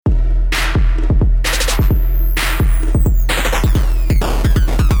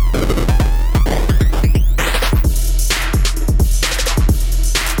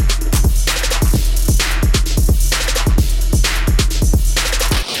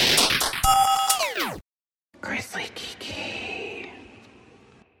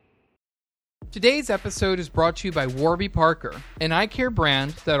Today's episode is brought to you by Warby Parker, an eye care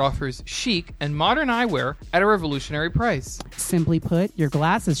brand that offers chic and modern eyewear at a revolutionary price. Simply put, your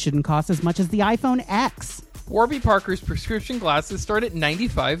glasses shouldn't cost as much as the iPhone X. Warby Parker's prescription glasses start at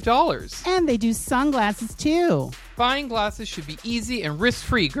 $95. And they do sunglasses too. Buying glasses should be easy and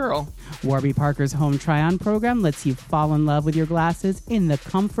risk-free, girl. Warby Parker's Home Try-On program lets you fall in love with your glasses in the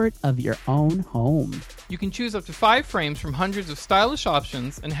comfort of your own home. You can choose up to 5 frames from hundreds of stylish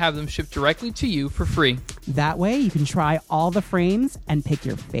options and have them shipped directly to you for free. That way, you can try all the frames and pick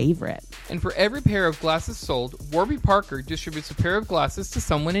your favorite. And for every pair of glasses sold, Warby Parker distributes a pair of glasses to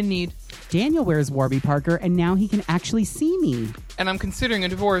someone in need. Daniel wears Warby Parker, and now he can actually see me. And I'm considering a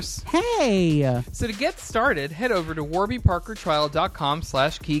divorce. Hey! So to get started, head over to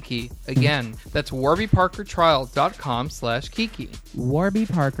warbyparkertrial.com/Kiki. Again, that's warbyparkertrial.com/Kiki. Warby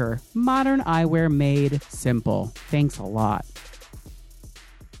Parker, modern eyewear made simple. Thanks a lot.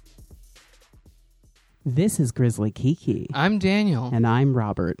 This is Grizzly Kiki. I'm Daniel. And I'm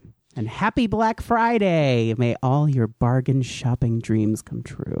Robert. And happy Black Friday! May all your bargain shopping dreams come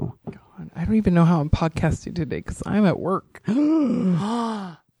true. God, I don't even know how I'm podcasting today because I'm at work.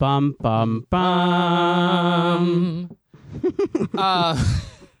 Bum, bum, bum.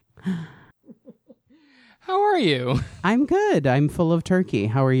 How are you? I'm good. I'm full of turkey.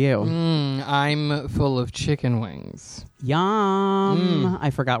 How are you? I'm full of chicken wings. Yum.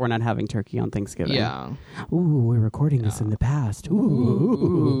 I forgot we're not having turkey on Thanksgiving. Yeah. Ooh, we're recording this in the past.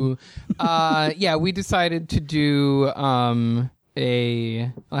 Ooh. Yeah, we decided to do well,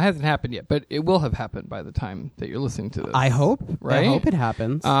 it hasn't happened yet, but it will have happened by the time that you're listening to this. I hope. Right? I hope it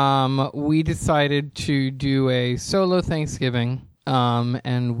happens. We decided to do a solo Thanksgiving,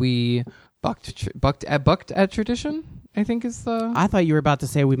 and we bucked at tradition, I think is the... I thought you were about to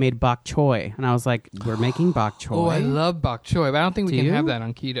say we made bok choy, and I was like, we're making bok choy. Oh, I love bok choy, but I don't think we can have that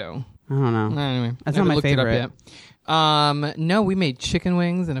on keto. I don't know. Anyway, that's not my favorite. It up yet. No, we made chicken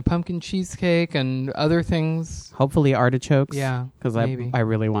wings and a pumpkin cheesecake and other things. Hopefully artichokes. Yeah, because I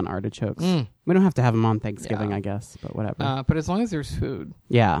really want artichokes. We don't have to have them on Thanksgiving, I guess, but whatever. But as long as there's food,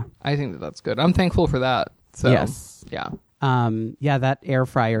 yeah, I think that's good. I'm thankful for that. So, yes, yeah. That air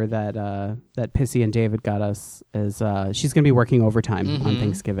fryer that Pissy and David got us is she's gonna be working overtime on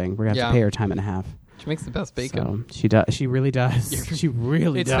Thanksgiving. We're gonna have to pay her time and a half. She makes the best bacon. So she does. She really does. She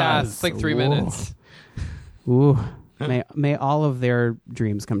really does. It's fast. It's like 3 minutes. Ooh. May all of their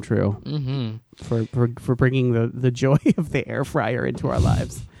dreams come true for bringing the joy of the air fryer into our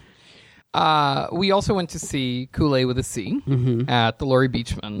lives. We also went to see Kool-Aid with a C at the Laurie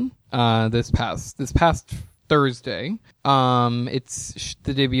Beachman this past Thursday. It's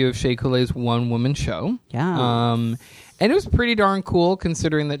the debut of Shea Coulee's one-woman show. Yeah. And it was pretty darn cool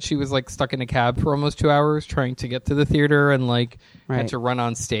considering that she was like stuck in a cab for almost 2 hours trying to get to the theater and had to run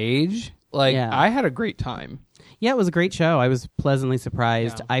on stage. I had a great time. Yeah, it was a great show. I was pleasantly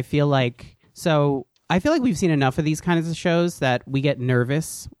surprised. Yeah. I feel like we've seen enough of these kinds of shows that we get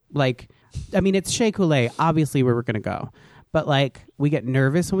nervous. It's Shea Coulee. Obviously, where we're going to go. But, we get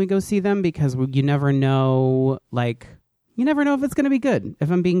nervous when we go see them because you never know, if it's going to be good,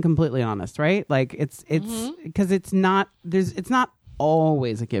 if I'm being completely honest, right? It's because it's not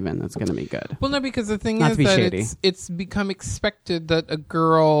always a given that's going to be good. Well, no, because the thing is that it's become expected that a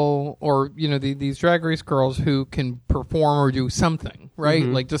girl or, these Drag Race girls who can perform or do something,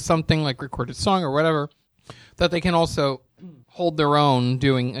 right? Just something like record a song or whatever, that they can also hold their own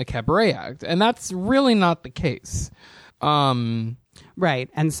doing a cabaret act. And that's really not the case. Right.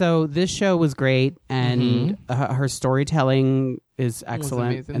 And so this show was great, and her storytelling is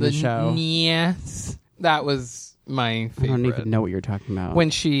excellent in the show. Yes. That was my favorite. I don't even know what you're talking about. When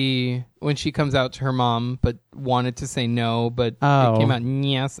she comes out to her mom, but wanted to say no, but it came out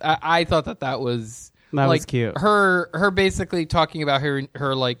yes. I thought that was cute. Her basically talking about her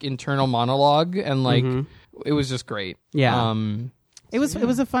internal monologue, and it was just great. Yeah. It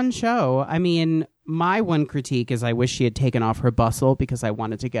was a fun show. I mean, my one critique is I wish she had taken off her bustle because I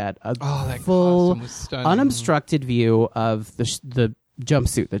wanted to get a full, unobstructed view of the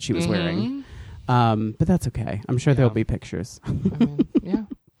jumpsuit that she was wearing. But that's okay. I'm sure there'll be pictures. Yeah,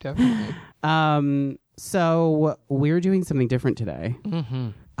 definitely. So we're doing something different today.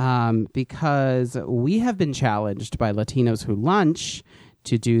 Because we have been challenged by Latinos Who Lunch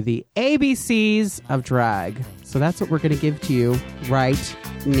to do the ABCs of drag. So that's what we're going to give to you right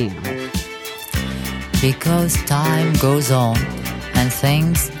now. Because time goes on and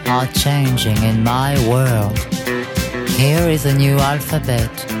things are changing in my world. Here is a new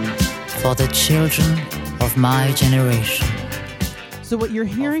alphabet for the children of my generation. So what you're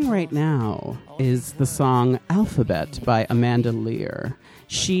hearing right now is the song Alphabet by Amanda Lear.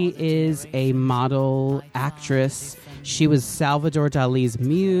 She is a model actress. She was Salvador Dali's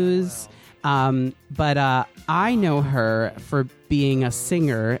muse. But I know her for being a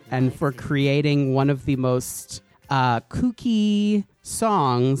singer and for creating one of the most kooky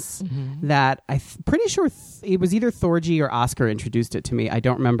songs that pretty sure it was either Thorgy or Oscar introduced it to me. I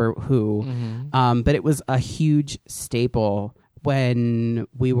don't remember who, but it was a huge staple when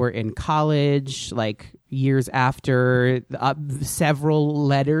we were in college, like years after. Several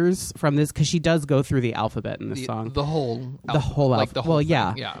letters from this, because she does go through the alphabet in this song. The whole alphabet. The whole thing,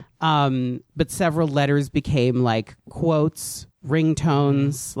 yeah. But several letters became like quotes,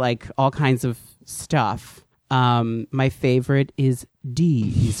 ringtones, like all kinds of stuff. My favorite is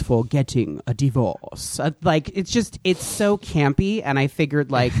D is for getting a divorce. Like, it's so campy, and I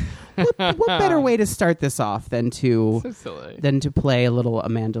figured, like, what better way to start this off than to play a little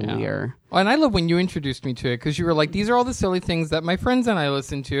Amanda Lear. Well, and I love when you introduced me to it, because you were like, these are all the silly things that my friends and I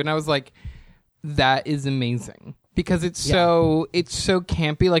listen to, and I was like, that is amazing, because it's so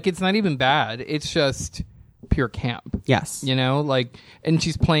campy. Like, it's not even bad. It's just pure camp. Yes. You know, like, and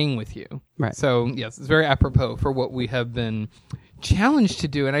she's playing with you. Right. So, yes, it's very apropos for what we have been challenged to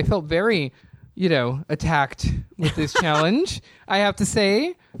do. And I felt very, attacked with this challenge. I have to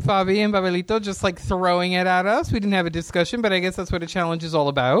say, Fabi and Babelito just like throwing it at us. We didn't have a discussion, but I guess that's what a challenge is all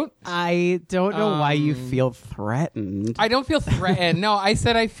about. I don't know why you feel threatened. I don't feel threatened. No, I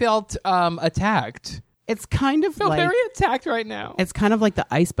said I felt attacked. It's kind of like very attacked right now. It's kind of like the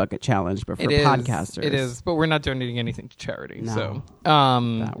Ice Bucket Challenge, but for podcasters. It is, but we're not donating anything to charity. No, so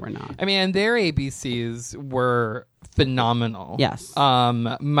that we're not. I mean, and their ABCs were phenomenal. Yes.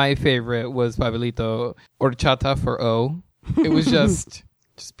 My favorite was Babelito Horchata for O. It was just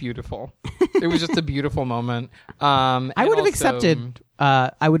beautiful. It was just a beautiful moment. I would have accepted.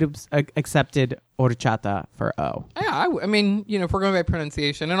 I would have accepted horchata for O. Yeah, I mean, if we're going by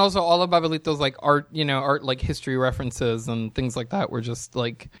pronunciation, and also all of Babelito's like art like history references and things like that were just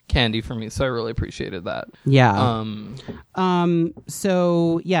like candy for me. So I really appreciated that. Yeah.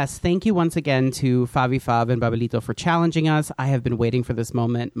 So yes, thank you once again to Fabi Fab and Babelito for challenging us. I have been waiting for this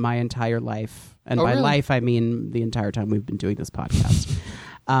moment my entire life, and by really? life I mean the entire time we've been doing this podcast.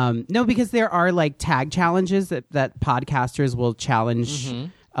 No, because there are like tag challenges that podcasters will challenge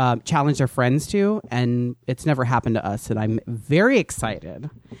their friends to, and it's never happened to us, and I'm very excited.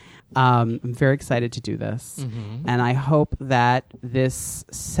 I'm very excited to do this, and I hope that this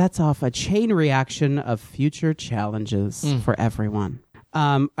sets off a chain reaction of future challenges for everyone.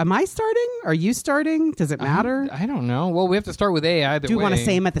 Am I starting? Are you starting? Does it matter? I don't know. Well, we have to start with A either way. Do you want to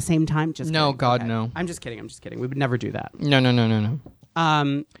say them at the same time? No, kidding. God, okay. no. I'm just kidding. We would never do that. No.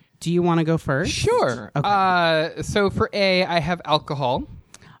 Do you want to go first? Sure. Okay. So for A, I have alcohol.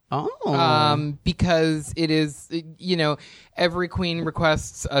 Oh. Because it is, every queen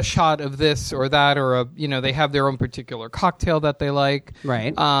requests a shot of this or that, or they have their own particular cocktail that they like.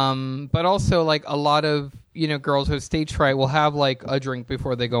 Right. But also like a lot of, girls who have stage fright will have like a drink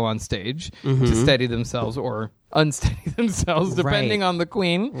before they go on stage to steady themselves or unsteady themselves, depending on the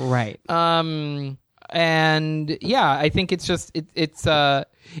queen. Right. And yeah, I think it's just it's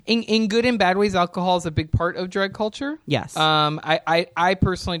in good and bad ways, alcohol is a big part of drag culture. Yes. I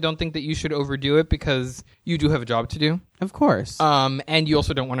personally don't think that you should overdo it, because you do have a job to do. Of course. And you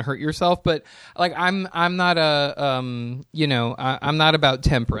also don't want to hurt yourself. But like I'm not I'm not about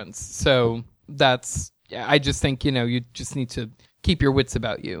temperance. So I just think you just need to keep your wits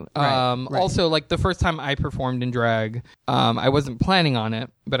about you. Right. Also, like the first time I performed in drag, I wasn't planning on it,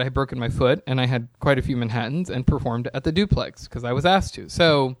 but I had broken my foot and I had quite a few Manhattans and performed at the Duplex because I was asked to.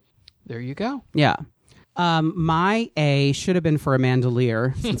 So there you go. Yeah. My A should have been for Amanda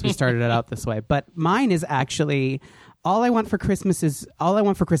Lear, since we started it out this way, but mine is actually All I Want for Christmas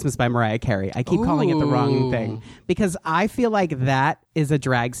by Mariah Carey. I keep calling it the wrong thing, because I feel like that is a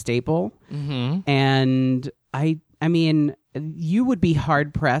drag staple. And I mean, you would be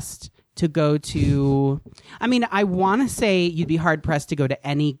hard pressed to go to, I want to say you'd be hard pressed to go to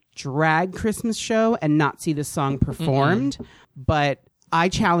any drag Christmas show and not see this song performed, but I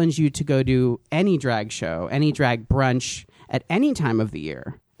challenge you to go to any drag show, any drag brunch at any time of the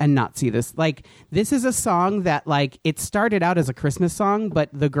year and not see this. Like, this is a song that, like, it started out as a Christmas song, but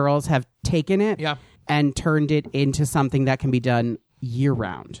the girls have taken it and turned it into something that can be done year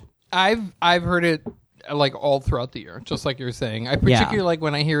round. I've heard it like all throughout the year, just like you're saying. I particularly like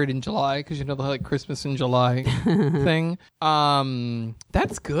when I hear it in July, because the like Christmas in July thing.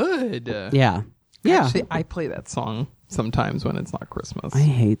 That's good. Yeah. Actually, I play that song sometimes when it's not Christmas. I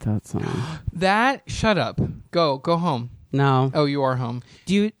hate that song. Shut up. Go home. No. Oh, you are home.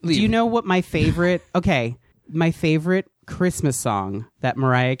 Do you know what my favorite? Okay, my favorite Christmas song that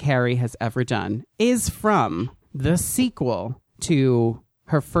Mariah Carey has ever done is from the sequel to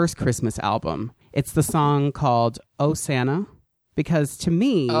her first Christmas album. It's the song called "Oh Santa," because to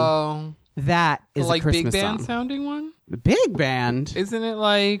me, that is like a Christmas big band song. Sounding one. The big band, isn't it?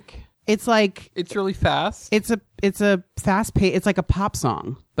 Like it's really fast. It's a fast pace. It's like a pop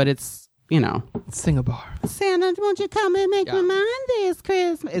song, but it's sing a bar. Santa, won't you come and make my mind this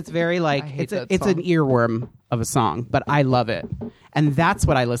Christmas? It's very like it's an earworm of a song, but I love it, and that's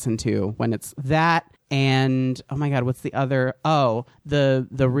what I listen to when it's that. And oh my God, what's the other? Oh, the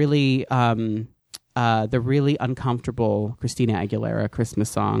really uncomfortable Christina Aguilera Christmas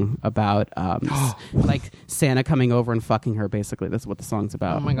song about like Santa coming over and fucking her. Basically, that's what the song's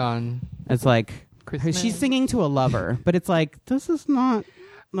about. Oh my God, it's like Christmas. She's singing to a lover, but it's like this is not.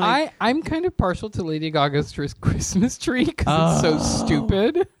 Like, I'm kind of partial to Lady Gaga's Christmas Tree because it's so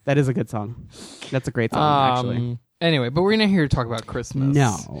stupid. That is a good song. That's a great song, actually. Anyway, but we're not here to talk about Christmas.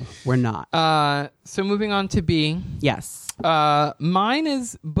 No, we're not. So moving on to B. Yes. Mine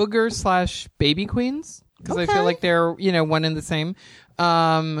is Booger / Baby Queens because I feel like they're one and the same.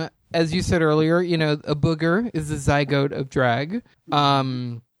 As you said earlier, a booger is the zygote of drag.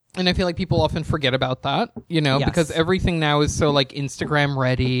 And I feel like people often forget about that, Yes. because everything now is so like Instagram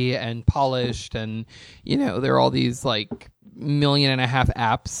ready and polished, and there are all these like 1.5 million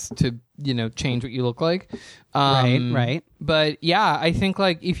apps to change what you look like. Right. But yeah, I think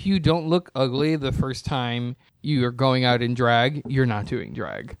like if you don't look ugly the first time you're going out in drag, you're not doing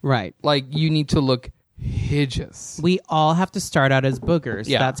drag. Right. Like you need to look hideous. We all have to start out as boogers.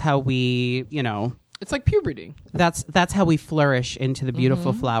 Yeah. That's how we, It's like puberty. That's how we flourish into the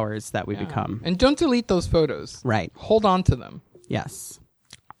beautiful flowers that we become. And don't delete those photos. Right. Hold on to them. Yes.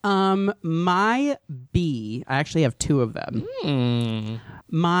 My B, I actually have two of them.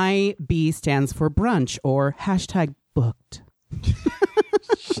 My B stands for brunch or #booked.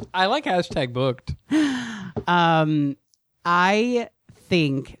 I like #booked. I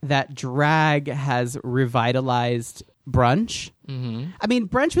think that drag has revitalized brunch. I mean,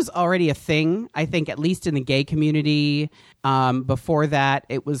 brunch was already a thing, I think, at least in the gay community. Before that,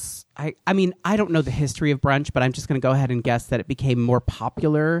 it was, I mean, I don't know the history of brunch, but I'm just going to go ahead and guess that it became more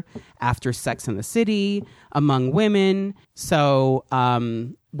popular after Sex and the City among women. So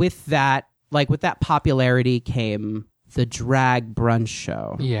with that popularity came the drag brunch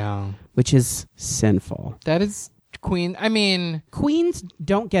show. Yeah. Which is sinful. That is queen. I mean, queens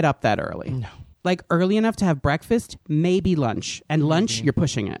don't get up that early. No. Like early enough to have breakfast, maybe lunch. And lunch, you're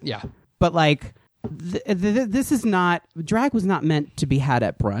pushing it. Yeah. But like, this is not, drag was not meant to be had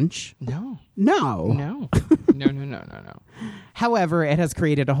at brunch. No. No. However, it has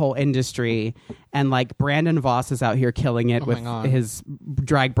created a whole industry, and like Brandon Voss is out here killing it with his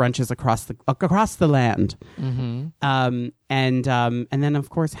drag brunches across the land. And then of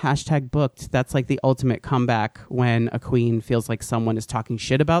course #booked. That's like the ultimate comeback when a queen feels like someone is talking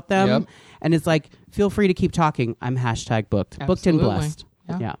shit about them, and it's like, feel free to keep talking. I'm #booked, booked and blessed.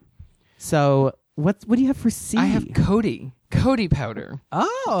 Yeah. So what do you have for C? I have Cody powder.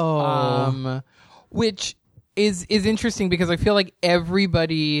 Oh. Which is interesting because I feel like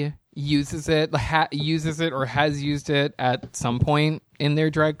everybody uses it or has used it at some point in their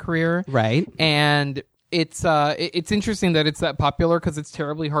drag career. Right. And it's interesting that it's that popular because it's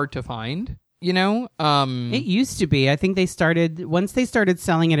terribly hard to find. It used to be. I think once they started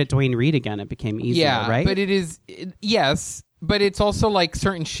selling it at Duane Reade again, it became easier, right? But yes. But it's also like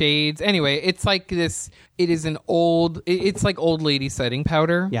certain shades. Anyway, it's like this. It is it's like old lady setting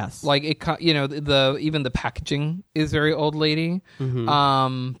powder. Yes. Like it. Even the packaging is very old lady.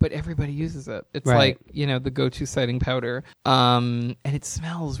 But everybody uses it. It's like the go-to setting powder. And it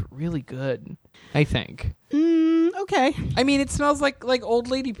smells really good, I think. Okay. I mean, it smells like old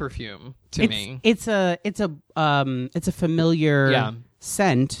lady perfume to me. It's a familiar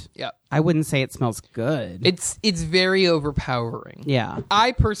scent. Yeah. I wouldn't say it smells good. It's very overpowering. Yeah.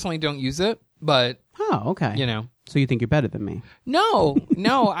 I personally don't use it, but okay. So you think you're better than me? No.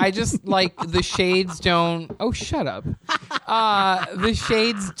 I just like the shades don't. Oh, shut up. The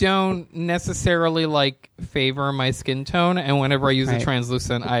shades don't necessarily like favor my skin tone, and whenever I use a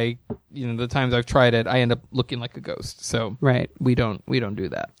translucent, the times I've tried it, I end up looking like a ghost. So we don't do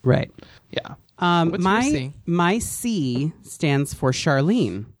that. Right. Yeah. What's your C? My C stands for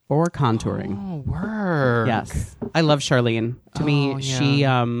Charlene or contouring. Oh, work. Yes, I love Charlene. To me,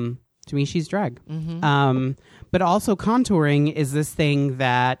 she's drag. But also contouring is this thing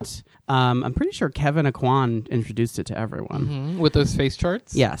that I'm pretty sure Kevin Aquan introduced it to everyone. With those face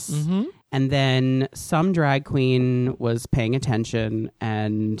charts? Yes. And then some drag queen was paying attention,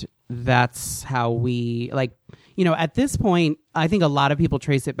 and that's how we, like, you know, at this point, I think a lot of people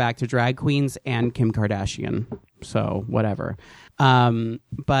trace it back to drag queens and Kim Kardashian. So whatever.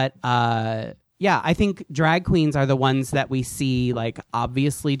 Yeah, I think drag queens are the ones that we see, like,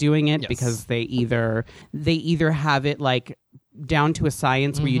 obviously doing it because they either have it, like, down to a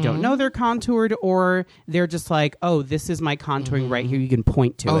science where you don't know they're contoured, or they're just like, oh, this is my contouring right here. You can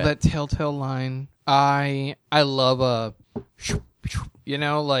point to it. Oh, that telltale line. I love a, you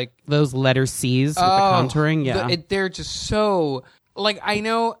know, like those letter C's with the contouring. Yeah, they're just so, like, I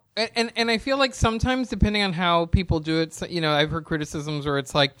know. And I feel like sometimes, depending on how people do it, you know, I've heard criticisms where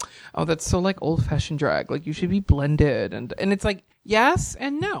it's like, oh, that's so, like, old-fashioned drag. Like, you should be blended. And it's like, yes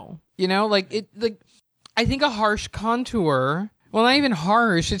and no. You know, like, I think a harsh contour, well, not even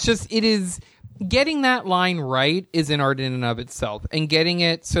harsh, it's just, it is, getting that line right is an art in and of itself. And getting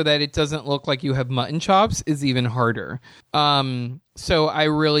it so that it doesn't look like you have mutton chops is even harder. So I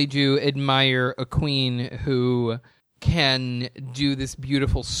really do admire a queen who can do this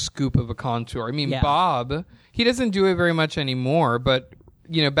beautiful scoop of a contour. I mean, Bob, he doesn't do it very much anymore, but,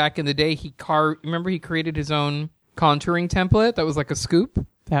 you know, back in the day, remember he created his own contouring template that was like a scoop?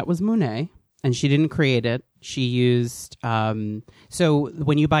 That was Monet, and she didn't create it. She used, so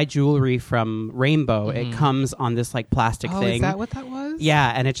when you buy jewelry from Rainbow, it comes on this, like, plastic thing. Oh, is that what that was?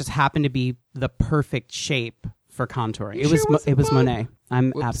 Yeah, and it just happened to be the perfect shape for contouring. It was Monet.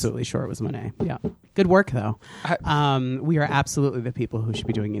 I'm absolutely sure it was Monet. Yeah. Good work, though. We are absolutely the people who should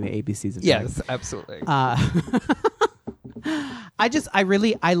be doing the ABCs of drag. Yes, absolutely.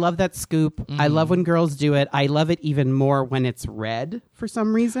 I love that scoop. I love when girls do it. I love it even more when it's red for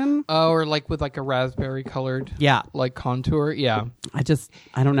some reason. Oh, or like with, like, a raspberry colored, like, contour. Yeah. I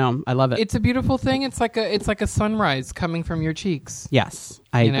don't know. I love it. It's a beautiful thing. It's like a sunrise coming from your cheeks. Yes,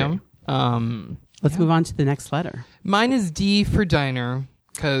 I agree. Know? Let's move on to the next letter. Mine is D for diner,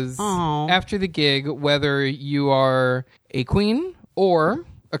 because after the gig, whether you are a queen or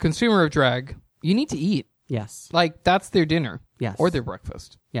a consumer of drag, you need to eat. Yes. Like, that's their dinner. Yes. Or their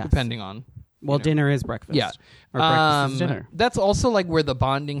breakfast. Yes. Depending on. Well, dinner is breakfast. Yeah. Or breakfast is dinner. That's also, like, where the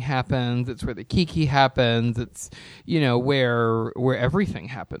bonding happens. It's where the kiki happens. It's, you know, where everything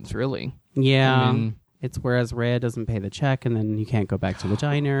happens, really. Yeah. I mean, it's whereas Rhea doesn't pay the check, and then you can't go back to the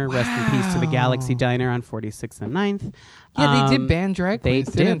diner. Wow. Rest in peace to the Galaxy Diner on 46th and 9th. Yeah, they did ban drag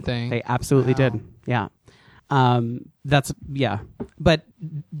queens, didn't they? They absolutely did. Yeah. But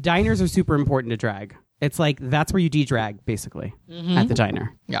diners are super important to drag. It's like, that's where you de-drag, basically, at the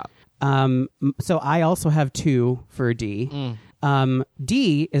diner. Yeah. So I also have 2 for D.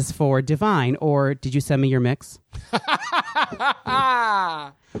 D is for divine, or did you send me your mix?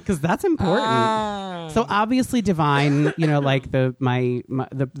 Because that's important. So obviously divine, you know, like the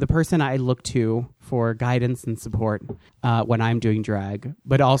person I look to for guidance and support when I'm doing drag,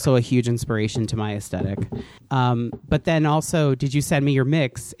 but also a huge inspiration to my aesthetic. But then also, did you send me your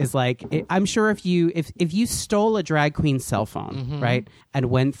mix? Is like, I'm sure if you stole a drag queen's cell phone, right, and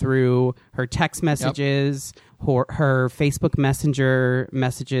went through her text messages, her Facebook Messenger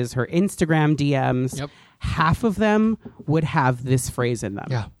messages, her Instagram DMs. Half of them would have this phrase in them.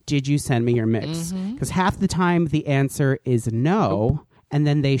 Yeah. Did you send me your mix? Because half the time the answer is no. And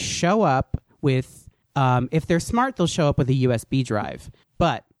then they show up with, if they're smart, they'll show up with a USB drive.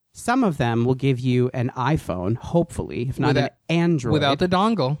 But some of them will give you an iPhone, hopefully, if not an Android. Without the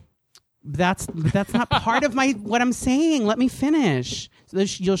dongle. That's not part of what I'm saying. Let me finish. So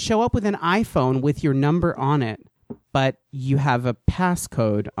you'll show up with an iPhone with your number on it, but you have a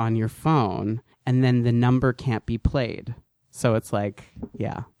passcode on your phone, and then the number can't be played. So it's like,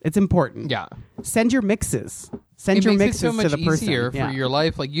 yeah, it's important. Yeah. Send your mixes. Send your mixes to the person. It makes it so much easier for your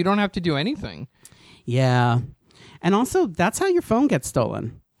life. Like, you don't have to do anything. Yeah. And also, that's how your phone gets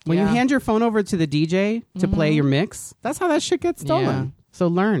stolen. When you hand your phone over to the DJ to play your mix, that's how that shit gets stolen. Yeah. So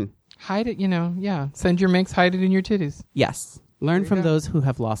learn. Hide it, Send your mix, hide it in your titties. Yes. Learn from those who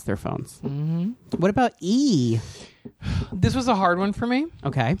have lost their phones. What about E? This was a hard one for me.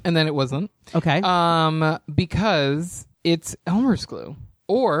 Okay. And then it wasn't. Okay. Because it's Elmer's glue.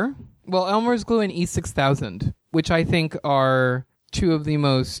 Elmer's glue and E6000, which I think are 2 of the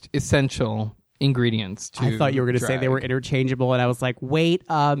most essential ingredients to I thought you were going to say they were interchangeable, and I was like, wait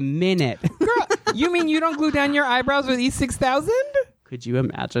a minute. Girl, you mean you don't glue down your eyebrows with E6000? Could you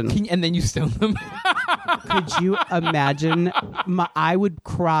imagine? And then you stone them. Could you imagine? I would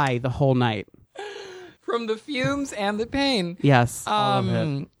cry the whole night. From the fumes and the pain. Yes, all of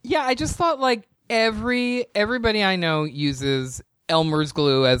it. Yeah, I just thought, like, everybody I know uses Elmer's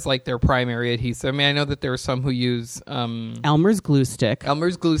glue as like their primary adhesive. I mean, I know that there are some who use Elmer's glue stick.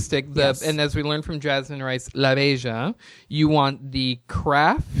 Elmer's glue stick. Yes. And as we learned from Jasmine Rice, La Beja, you want the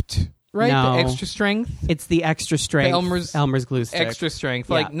Kraft, right? No. The extra strength. It's the extra strength. Elmer's glue stick. Extra strength,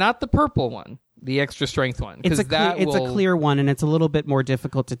 Yeah. like not the purple one. The extra strength one. It's a clear one, and it's a little bit more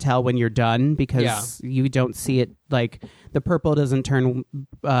difficult to tell when you're done because you don't see it. Like the purple doesn't turn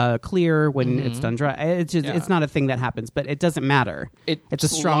clear when it's done dry. It's just it's not a thing that happens, but it doesn't matter. It's a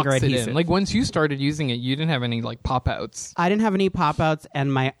stronger adhesive. Like once you started using it, you didn't have any like pop outs. I didn't have any pop outs,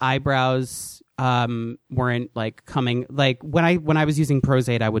 and my eyebrows weren't like coming. Like when I was using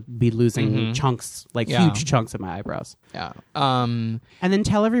Pros-Aide, I would be losing chunks, like huge chunks of my eyebrows. Yeah. And then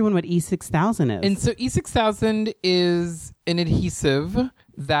tell everyone what E6000 is. And so E6000 is an adhesive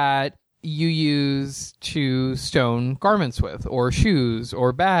that you use to stone garments with, or shoes,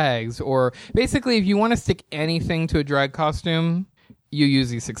 or bags, or basically if you want to stick anything to a drag costume, you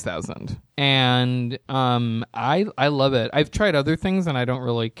use E6000. And I love it. I've tried other things and I don't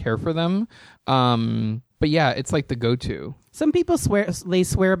really care for them. But yeah, it's like the go-to. Some people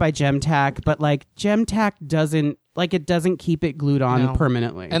swear by Gem-Tac, but like Gem-Tac doesn't keep it glued on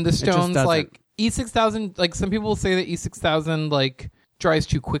permanently. And the stones, like E6000, like some people say that E6000 like dries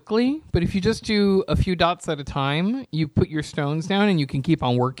too quickly, but if you just do a few dots at a time, you put your stones down and you can keep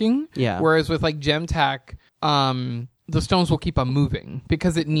on working. Yeah. Whereas with like Gem-Tac, the stones will keep on moving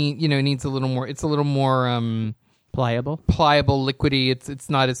because it needs a little more. It's a little more pliable, liquidy. It's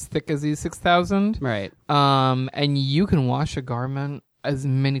not as thick as E6000. Right. And you can wash a garment as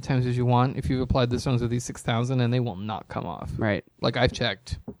many times as you want if you've applied the stones with E6000, and they will not come off. Right. Like I've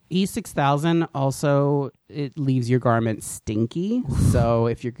checked. E6000 also, it leaves your garment stinky. So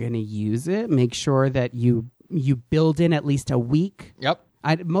if you're going to use it, make sure that you build in at least a week. Yep.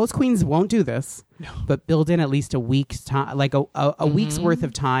 Most queens won't do this, but build in at least a week's time, like a week's worth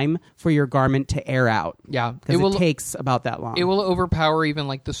of time for your garment to air out. Yeah. Because it takes about that long. It will overpower even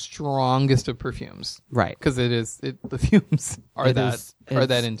like the strongest of perfumes. Right. Because the fumes are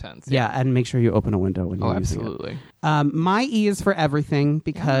that intense. Yeah, and make sure you open a window when you're using it. Absolutely. My E is for everything,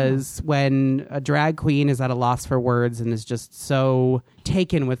 because when a drag queen is at a loss for words and is just so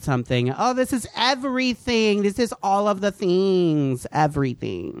taken with something, this is everything. This is all of the things. Everything.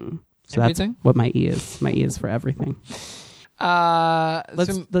 So everything? That's what my E is. My E is for everything.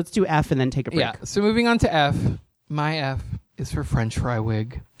 Let's do F and then take a break. Yeah. So moving on to F. My F is for French fry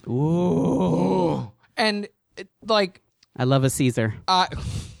wig. Ooh. And I love a Caesar.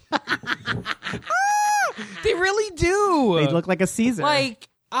 They really do. They look like a Caesar. Like,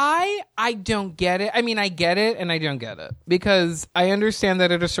 I don't get it. I mean, I get it and I don't get it. Because I understand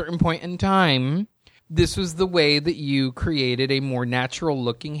that at a certain point in time, this was the way that you created a more natural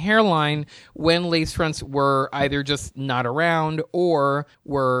looking hairline when lace fronts were either just not around or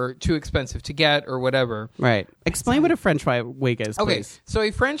were too expensive to get or whatever. Right. Explain what a French fry wig is, please. Okay, so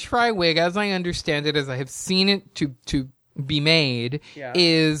a French fry wig, as I understand it, as I have seen it to be made,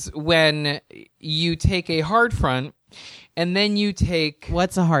 is when you take a hard front and then you take...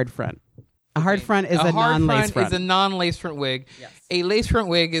 What's a hard front? A hard front is a non-lace front. Is a non-lace front wig. Yes. A lace front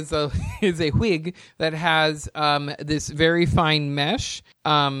wig is a wig that has this very fine mesh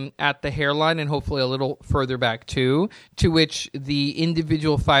at the hairline and hopefully a little further back too, to which the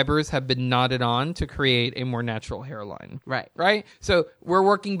individual fibers have been knotted on to create a more natural hairline. Right? So we're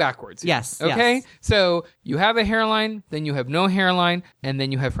working backwards. Yes. Okay? Yes. So you have a hairline, then you have no hairline, and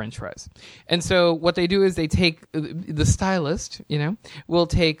then you have French fries. And so what they do is they take, the stylist, will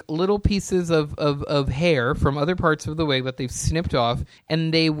take little pieces of hair from other parts of the wig that they've snipped off,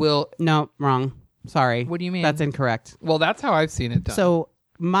 and they will... No, wrong. Sorry. What do you mean? That's incorrect. Well, that's how I've seen it done. So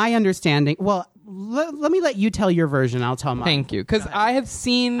my understanding... Well, let me let you tell your version. I'll tell mine. Thank you. Because I have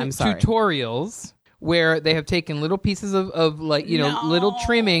seen tutorials where they have taken little pieces of little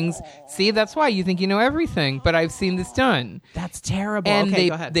trimmings. See, that's why you think you know everything, but I've seen this done. That's terrible. And okay,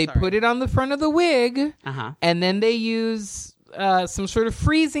 go ahead. They put it on the front of the wig, and then they use some sort of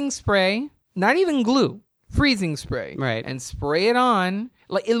freezing spray, not even glue, freezing spray, right, and spray it on.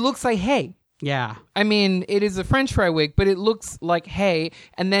 Like it looks like hay. Yeah. I mean, it is a French fry wig, but it looks like hay,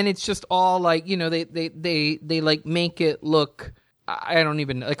 and then it's just all like, they like make it look, I don't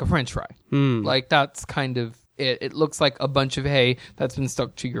even, like a French fry. Like that's kind of it. It looks like a bunch of hay that's been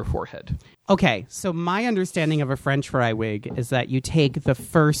stuck to your forehead. Okay, so my understanding of a French fry wig is that you take the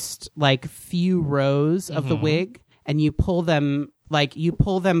first few rows of the wig and you pull them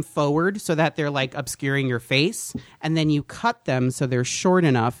forward so that they're obscuring your face, and then you cut them so they're short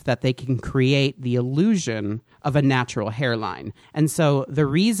enough that they can create the illusion of a natural hairline. And so the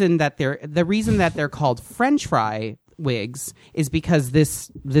reason that they're called French fry wigs is because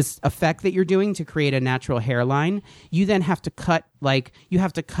this effect that you're doing to create a natural hairline, you then have to cut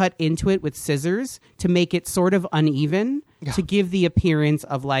into it with scissors to make it sort of uneven to give the appearance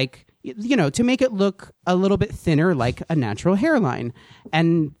of like, to make it look a little bit thinner like a natural hairline.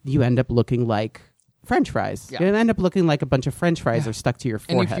 And you end up looking like French fries. Yeah. You end up looking like a bunch of French fries are stuck to your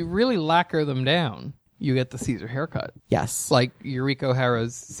forehead. And if you really lacquer them down, you get the Caesar haircut. Yes. Like Eureka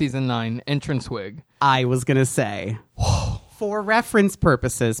O'Hara's season 9 entrance wig. I was going to say, for reference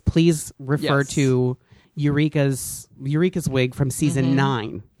purposes, please refer to Eureka's wig from season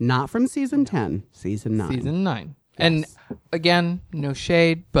 9, not from season 10, season 9. Season 9. Yes. And again, no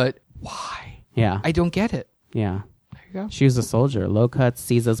shade, but why? Yeah. I don't get it. Yeah. There you go. She was a soldier. Low cuts,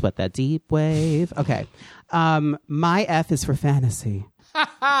 sees us with that deep wave. Okay. My F is for fantasy.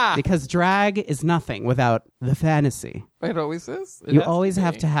 Because drag is nothing without the fantasy. It always is. You always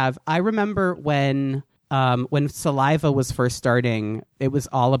have to have. I remember when Saliva was first starting, it was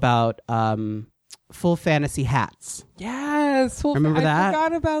all about full fantasy hats. Yes, remember that? I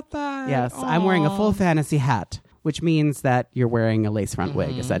forgot about that. Yes, Aww. I'm wearing a full fantasy hat, which means that you're wearing a lace front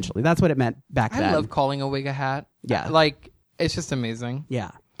wig. Essentially, that's what it meant back then. I love calling a wig a hat. Yeah, like it's just amazing.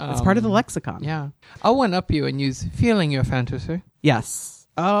 Yeah, it's part of the lexicon. Yeah, I'll one up you and use feeling your fantasy. Yes.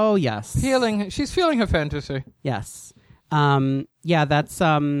 Oh, yes. She's feeling her fantasy. Yes. Yeah, that's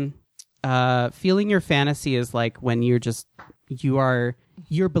feeling your fantasy is like when you're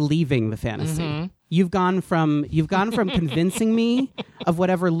believing the fantasy. Mm-hmm. You've gone from convincing me of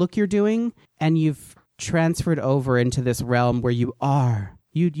whatever look you're doing, and you've transferred over into this realm where you are.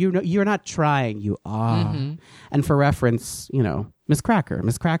 You're not trying, you are. Mm-hmm. And for reference, Miss Cracker.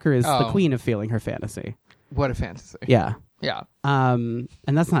 Miss Cracker is the queen of feeling her fantasy. What a fantasy. Yeah. Yeah. And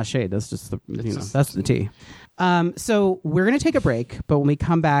that's not shade. That's just that's the tea. So we're going to take a break, but when we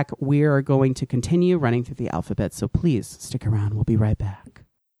come back, we are going to continue running through the alphabet. So please stick around. We'll be right back.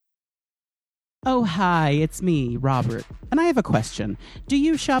 Oh, hi, it's me, Robert, and I have a question. Do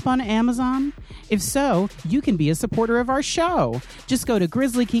you shop on Amazon? If so, you can be a supporter of our show. Just go to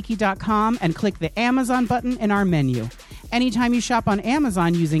grizzlykiki.com and click the Amazon button in our menu. Anytime you shop on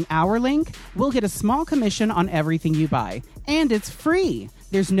Amazon using our link, we'll get a small commission on everything you buy. And it's free.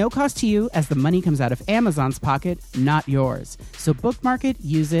 There's no cost to you as the money comes out of Amazon's pocket, not yours. So bookmark it,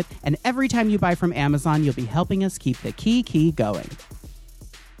 use it, and every time you buy from Amazon, you'll be helping us keep the key going.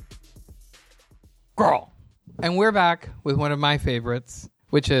 Girl. And we're back with one of my favorites,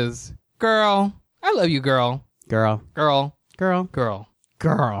 which is Girl. I love you, girl. Girl. Girl. Girl. Girl.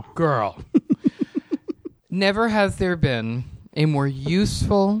 Girl. Girl. Never has there been a more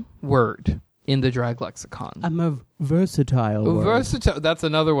useful word in the drag lexicon. I'm a versatile word. That's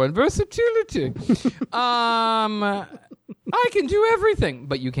another one. Versatility. I can do everything,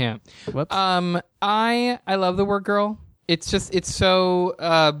 but you can't. Whoops. I love the word girl. It's so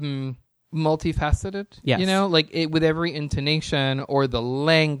multifaceted. Yes. Like with every intonation or the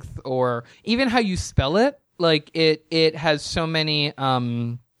length or even how you spell it, like it has so many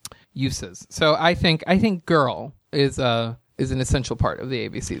uses. So I think girl is an essential part of the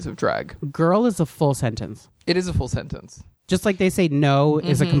ABCs of drag. Girl is a full sentence. It is a full sentence. Just like they say no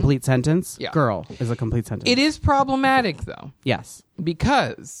is a complete sentence, yeah. Girl is a complete sentence. It is problematic though. Yes.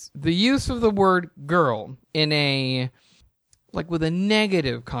 Because the use of the word girl in with a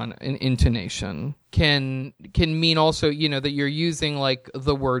negative intonation can mean also, that you're using like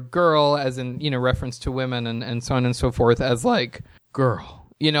the word girl as in, reference to women and so on and so forth as like girl.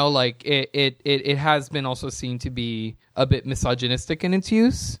 Like it has been also seen to be a bit misogynistic in its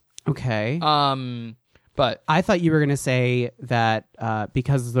use. Okay. But I thought you were going to say that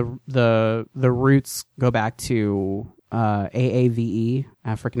because the roots go back to AAVE,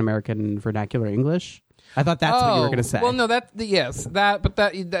 African American Vernacular English. I thought that's what you were going to say. Well, no, that's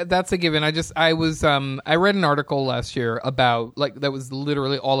a given. I read an article last year about that was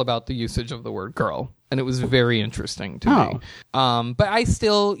literally all about the usage of the word girl, and it was very interesting to me. But I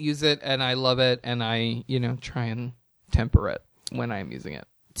still use it, and I love it, and I try and temper it when I'm using it.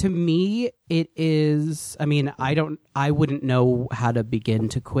 To me, it is. I mean, I wouldn't know how to begin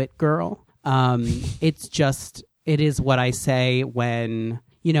to quit girl. It is what I say when.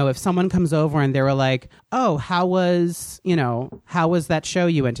 If someone comes over and they were like, "Oh, how was that show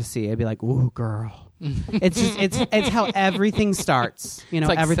you went to see?" I'd be like, "Ooh, girl." It's how everything starts. It's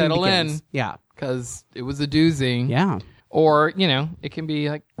like everything settle begins. in, yeah, because it was a doozy. Yeah, or it can be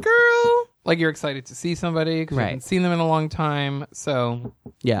like, "Girl," like you're excited to see somebody because you haven't seen them in a long time. So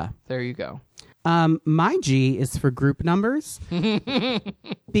yeah, there you go. My G is for group numbers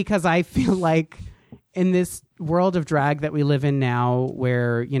because I feel like in this world of drag that we live in now,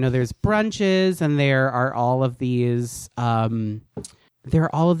 where there's brunches and there are all of these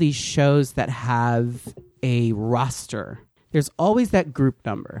shows that have a roster. There's always that group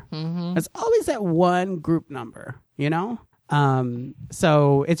number. Mm-hmm. There's always that one group number,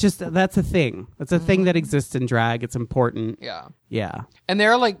 So it's just, that's a thing. That's a thing that exists in drag. It's important. Yeah. Yeah. And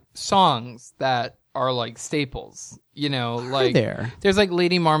there are like songs that are like staples, like there's like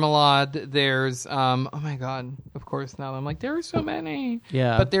Lady Marmalade. There's, oh my God, of course now I'm like, there are so many.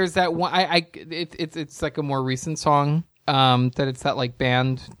 Yeah. But there's that one, it's like a more recent song. That it's that like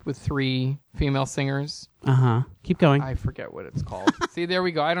band with 3 female singers. Keep going. I forget what it's called. See, there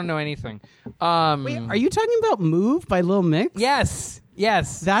we go. I don't know anything. Wait, are you talking about "Move" by Lil Mix? Yes.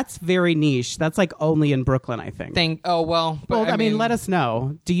 That's very niche. That's like only in Brooklyn, I think. Well, I mean, let us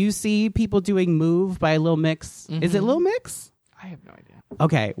know. Do you see people doing "Move" by Lil Mix? Mm-hmm. Is it Lil Mix? I have no idea.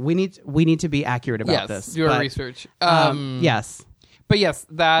 Okay, we need to be accurate about this. Do your research. Yes. But yes,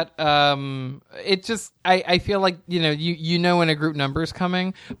 that it just I feel like you know when a group number is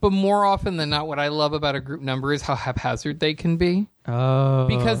coming, but more often than not, what I love about a group number is how haphazard they can be. Oh,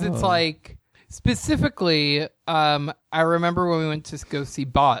 because it's like specifically, I remember when we went to go see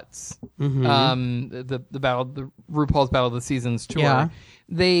Bots, the RuPaul's Battle of the Seasons tour.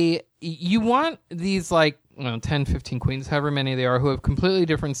 Yeah. You want these like 10, 15 queens, however many they are, who have completely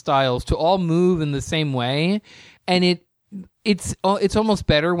different styles, to all move in the same way, and it's almost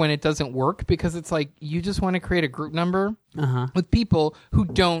better when it doesn't work, because it's like you just want to create a group number with people who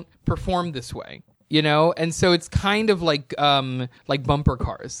don't perform this way, and so it's kind of like bumper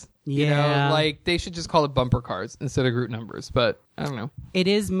cars. Like they should just call it bumper cars instead of group numbers, but I don't know. It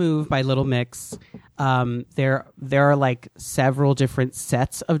is "Move" by Little Mix. There are like several different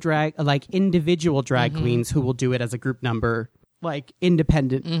sets of drag, like individual drag queens who will do it as a group number, like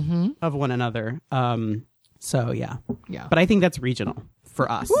independent of one another. So yeah. But I think that's regional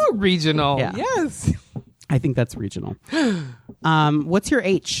for us. Ooh, regional. Yeah. Yes. I think that's regional. What's your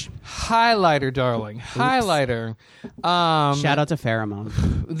H? Highlighter, darling. Oops. Highlighter. Shout out to Pheromone.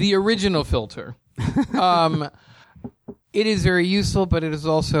 The original filter. It is very useful, but it is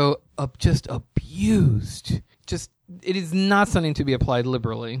also just abused. It is not something to be applied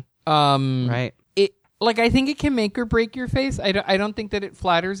liberally. Right. I think it can make or break your face. I don't think that it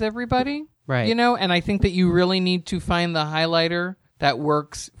flatters everybody. Right. And I think that you really need to find the highlighter that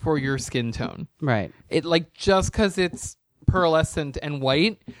works for your skin tone. Right. It just because it's pearlescent and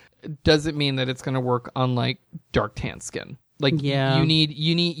white doesn't mean that it's going to work on like dark tan skin. You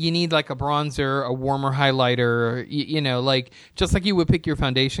need like a bronzer, a warmer highlighter, just like you would pick your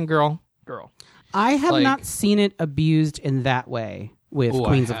foundation, girl. I have not seen it abused in that way with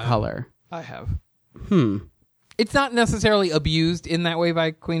Queens of Color. I have. It's not necessarily abused in that way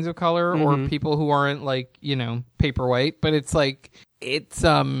by Queens of Color or people who aren't paperwhite, but it's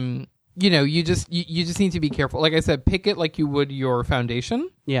you just need to be careful. Like I said, pick it like you would your foundation.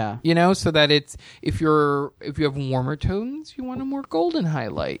 Yeah. So that it's if you have warmer tones, you want a more golden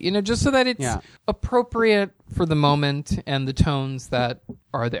highlight. Just so that it's appropriate for the moment and the tones that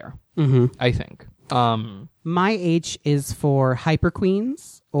are there. I think. My H is for hyper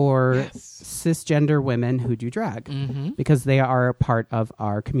queens or cisgender women who do drag because they are a part of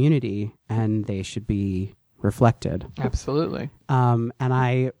our community and they should be reflected. Absolutely. And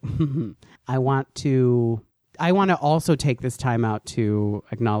I want to also take this time out to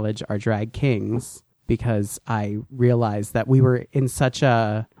acknowledge our drag kings, because I realized that we were in such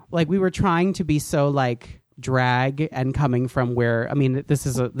a we were trying to be so drag and coming from where, this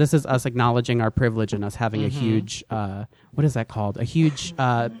is us acknowledging our privilege and us having a huge what is that called, a huge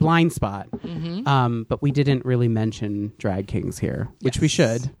blind spot, but we didn't really mention drag kings here, which we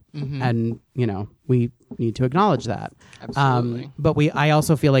should. And we need to acknowledge that. Absolutely. But I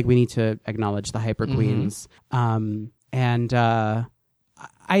also feel like we need to acknowledge the hyper queens. And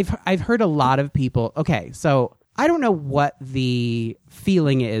I've heard a lot of people. Okay, so I don't know what the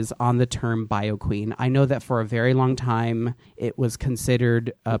feeling is on the term bio queen. I know that for a very long time it was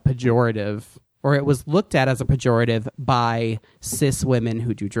considered a pejorative, or it was looked at as a pejorative by cis women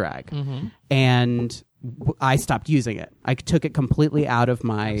who do drag. And I stopped using it. I took it completely out of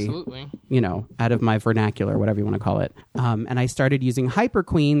my, out of my vernacular, whatever you want to call it. And I started using hyper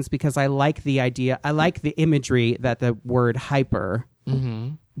queens because I like the idea. I like the imagery that the word hyper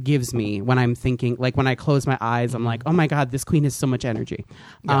gives me when I'm thinking, when I close my eyes, I'm like, oh my God, this queen has so much energy.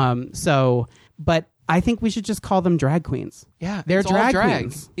 Yeah. But I think we should just call them drag queens. Yeah. They're drag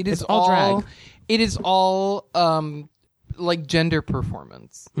queens. It's all drag. It is all, gender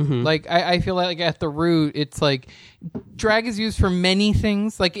performance. I feel like at the root, it's drag is used for many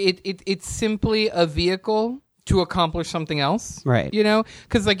things. It's simply a vehicle to accomplish something else. Right. You know?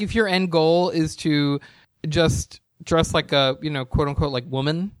 Because, like, if your end goal is to just dress like a, you know, quote unquote, like,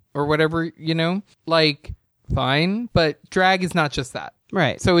 woman or whatever, you know, like, fine. But drag is not just that.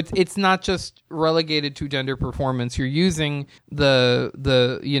 Right. So it's not just relegated to gender performance. You're using this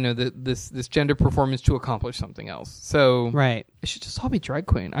gender performance to accomplish something else. So right. It should just all be drag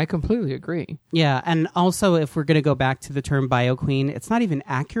queen. I completely agree. Yeah, and also if we're going to go back to the term bio queen, it's not even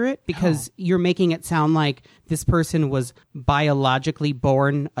accurate because you're making it sound like this person was biologically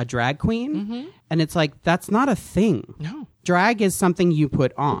born a drag queen, and it's like that's not a thing. No. Drag is something you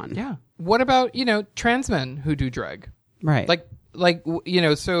put on. Yeah. What about, you know, trans men who do drag? Right. Like, you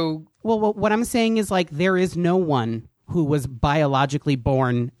know, so... Well, what I'm saying is, like, there is no one who was biologically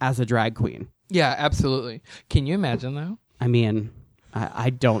born as a drag queen. Yeah, absolutely. Can you imagine, though? I mean, I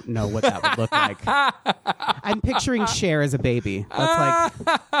don't know what that would look like. I'm picturing Cher as a baby.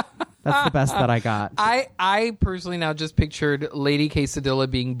 That's the best that I got. I personally now just pictured Lady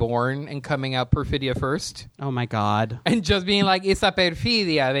Quesadilla being born and coming out Perfidia first. Oh, my God. And just being like, it's a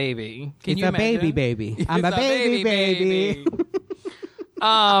Perfidia, baby. Can you imagine? Baby. I'm a baby.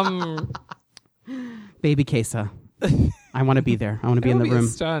 Baby Queso. I want to be there. I want to be in the room.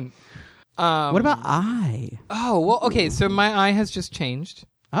 Stunt. What about I? Oh, well, okay. So my eye has just changed.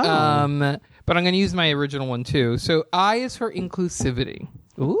 Oh. But I'm going to use my original one too. So I is for inclusivity.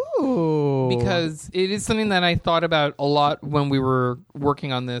 Ooh. Because it is something that I thought about a lot when we were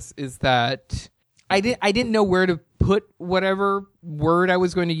working on this, is that I didn't know where to put whatever word I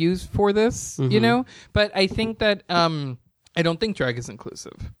was going to use for this, you know? But I think that I don't think drag is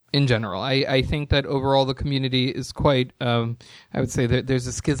inclusive in general. I think that overall the community is quite, I would say that there's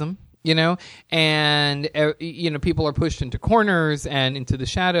a schism, you know, and, you know, people are pushed into corners and into the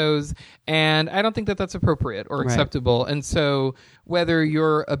shadows, and I don't think that that's appropriate or acceptable. And so whether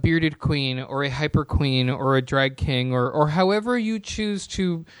you're a bearded queen or a hyper queen or a drag king or however you choose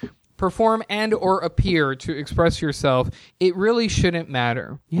to perform and or appear to express yourself, it really shouldn't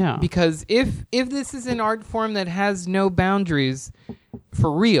matter. Yeah. Because if this is an art form that has no boundaries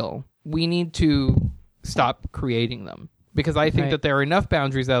for real, we need to stop creating them. Because I think that there are enough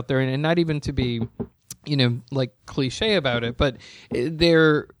boundaries out there, and not even to be, you know, like cliche about it, but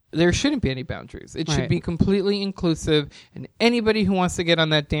there shouldn't be any boundaries. It should be completely inclusive, and anybody who wants to get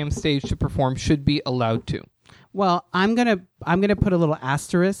on that damn stage to perform should be allowed to. Well, I'm gonna put a little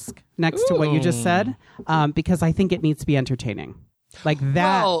asterisk next to what you just said, because I think it needs to be entertaining, like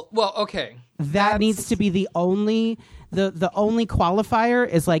that. Well, okay. That needs to be the only qualifier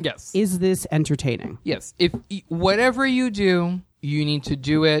is like, is this entertaining? Yes. If whatever you do, you need to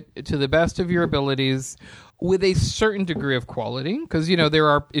do it to the best of your abilities with a certain degree of quality, because, you know, there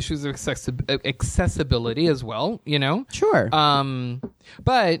are issues of accessibility as well, you know? Sure.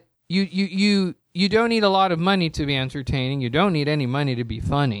 But you don't need a lot of money to be entertaining. You don't need any money to be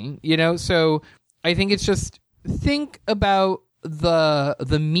funny, you know? So I think it's just think about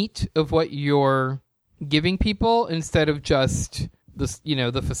the meat of what you're giving people instead of just the, you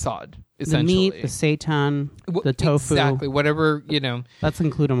know, the facade, essentially. The meat, the seitan, the tofu. Exactly. Whatever, you know. Let's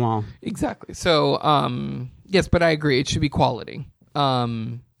include them all. Exactly. So, yes, but I agree. It should be quality.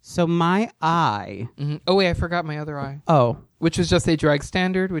 So my eye. Mm-hmm. Oh, wait, I forgot my other eye. Oh. Which is just a drag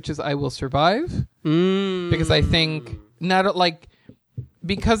standard, which is I Will Survive. Because I think,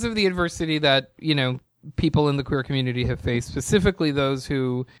 because of the adversity that, you know, people in the queer community have faced, specifically those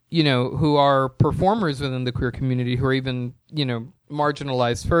who, you know, who are performers within the queer community, who are even, you know,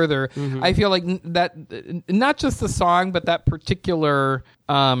 marginalized further. I feel like that, not just the song, but that particular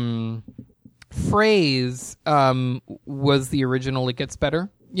phrase was the original "It Gets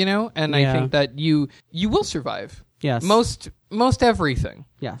Better," you know? And I think that you will survive. Yes. Most everything.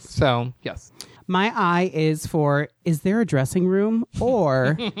 Yes. So, yes. My eye is for, is there a dressing room,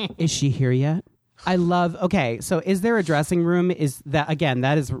 or is she here yet? I love, so is there a dressing room? Is that, again,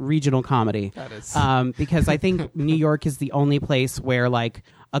 that is regional comedy. That is. Because I think New York is the only place where, like,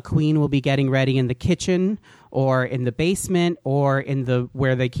 a queen will be getting ready in the kitchen or in the basement or in the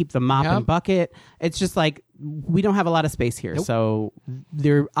where they keep the mop and bucket. It's just like, we don't have a lot of space here. Nope. So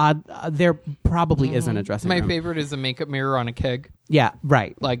there probably isn't a dressing room. My favorite is a makeup mirror on a keg. Yeah,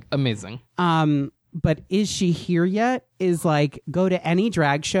 right. Like, amazing. But is she here yet? Is like, go to any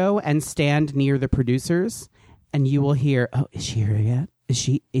drag show and stand near the producers and you will hear, oh, is she here yet? Is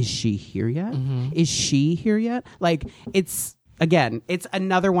she here yet? Is she here yet? Like, it's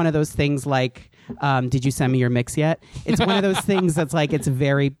another one of those things like, did you send me your mix yet? It's one of those things that's like, it's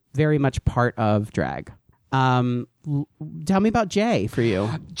very, very much part of drag. Tell me about J for you.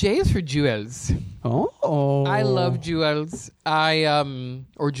 J is for jewels. Oh. I love jewels.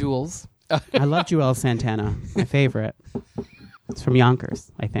 Or jewels. I love Joel Santana. My favorite. It's from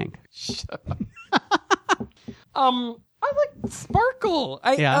Yonkers, I think. Shut up. I like sparkle.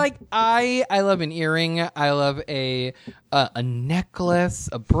 I love an earring. I love a necklace,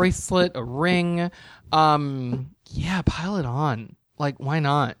 a bracelet, a ring. Yeah, pile it on. Like, why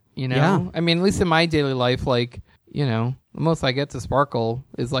not? You know? Yeah. I mean, at least in my daily life, like, you know, the most I get to sparkle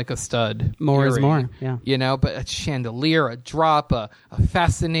is like a stud. More earring, is more. Yeah. You know, but a chandelier, a drop, a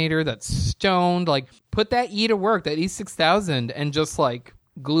fascinator that's stoned. Like, put that E to work, that E6000, and just like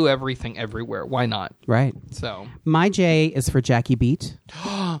glue everything everywhere. Why not? Right. So my J is for Jackie Beat.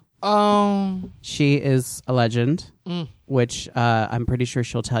 Oh, she is a legend, which I'm pretty sure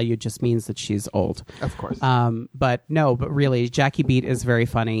she'll tell you just means that she's old. Of course. But really, Jackie Beat is very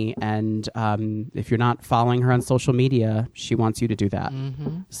funny, and if you're not following her on social media, she wants you to do that.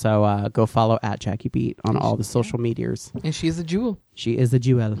 Mm-hmm. So go follow at Jackie Beat on all the social medias. And she's a jewel. She is a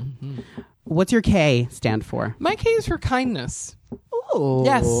jewel. Mm-hmm. What's your K stand for? My K is for kindness. Ooh.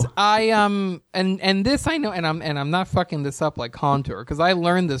 Yes, I and this I know, and I'm not fucking this up like Contour, because I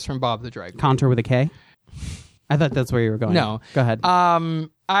learned this from Bob the Drag Queen. Contour with a K? I thought that's where you were going. No, go ahead.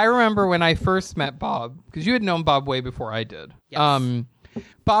 I remember when I first met Bob, because you had known Bob way before I did. Yes.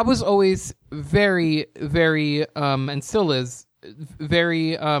 Bob was always very, very, and still is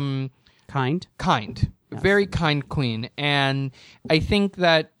very kind. Yes. Very kind queen, and I think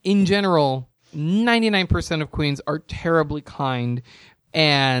that in general, 99% of queens are terribly kind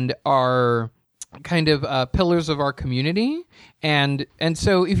and are kind of pillars of our community. And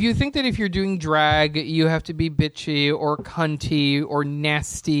so if you think that if you're doing drag, you have to be bitchy or cunty or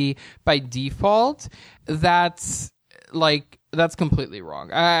nasty by default, that's completely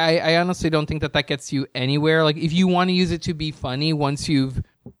wrong. I honestly don't think that gets you anywhere. Like, if you want to use it to be funny once you've,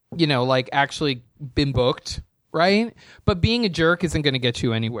 you know, like actually been booked, right? But being a jerk isn't going to get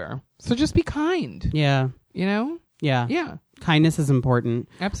you anywhere. So just be kind. Yeah. You know? Yeah. Yeah. Kindness is important.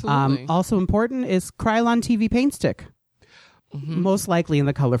 Absolutely. Also important is Krylon TV paint stick. Mm-hmm. Most likely in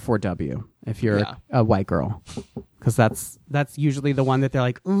the color 4W if you're a white girl. Because that's usually the one that they're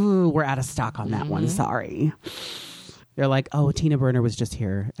like, ooh, we're out of stock on that one. Sorry. They're like, oh, Tina Burner was just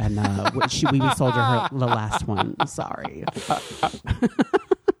here, and we sold her the last one. Sorry.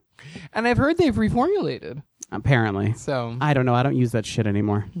 And I've heard they've reformulated. Apparently. So I don't know. I don't use that shit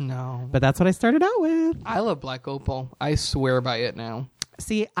anymore. No. But that's what I started out with. I love Black Opal. I swear by it now.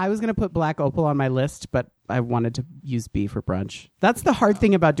 See, I was going to put Black Opal on my list, but I wanted to use B for brunch. That's the hard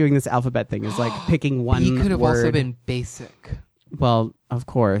thing about doing this alphabet thing, is like picking one word. B could have also been basic. Well, of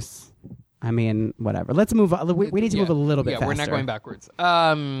course. I mean, whatever. Let's move on. We need to move a little bit faster. Yeah, we're not going backwards.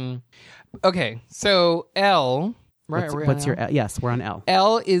 Okay, so L. Right, what's your L? Yes, we're on L.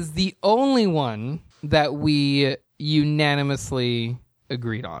 L is the only one that we unanimously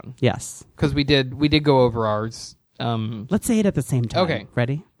agreed on. Yes. Because we did go over ours. Let's say it at the same time. Okay.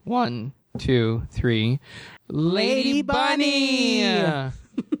 Ready? 1, 2, 3. Lady Bunny!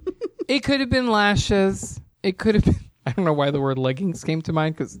 It could have been lashes. It could have been... I don't know why the word leggings came to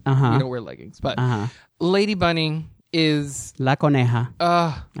mind, because we don't wear leggings. But Lady Bunny is... La Coneja.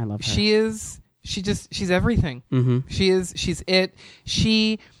 I love her. She's everything. Mm-hmm. She's it.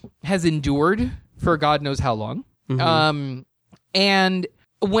 She has endured for God knows how long. Mm-hmm. And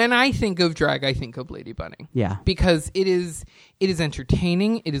when I think of drag, I think of Lady Bunny. Yeah. Because it is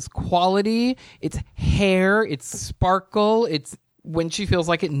entertaining, it is quality, it's hair, it's sparkle, it's when she feels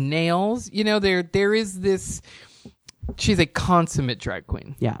like it nails. You know, there is this... She's a consummate drag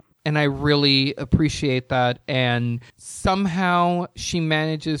queen. Yeah. And I really appreciate that. And somehow she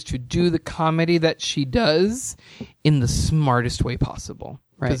manages to do the comedy that she does in the smartest way possible.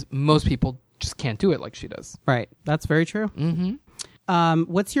 Right. Because most people just can't do it like she does. Right. That's very true. Mm-hmm.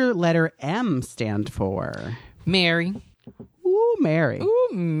 What's your letter M stand for? Mary. Ooh, Mary. Ooh,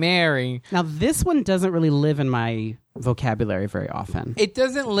 Mary. Now, this one doesn't really live in my vocabulary very often. It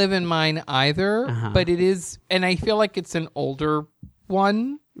doesn't live in mine either, but it is, and I feel like it's an older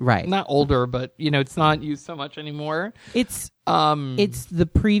one. Right. Not older, but, you know, it's not used so much anymore. It's the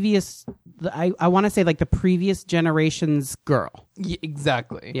previous, I want to say like the previous generation's girl. Yeah,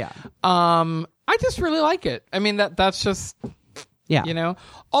 exactly. Yeah. I just really like it. I mean, that's just, you know.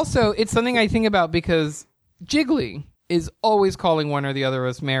 Also, it's something I think about because Jiggly is always calling one or the other of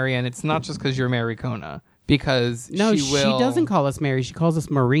us Mary, and it's not just because you're Mary Kona. Because she doesn't call us Mary. She calls us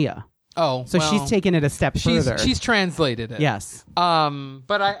Maria. Oh, so she's taken it a step further. She's translated it. Yes.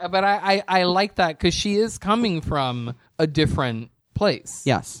 But I like that because she is coming from a different place.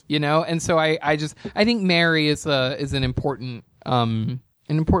 Yes. You know, and so I think Mary is an important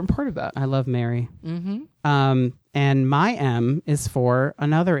an important part of that. I love Mary. Mm-hmm. And my M is for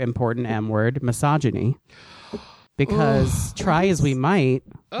another important M word, misogyny. Because try as we might,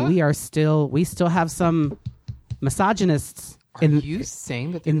 we still have some misogynists Are you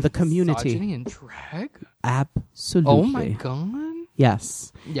saying that in the community misogyny in drag? Absolutely. Oh my god.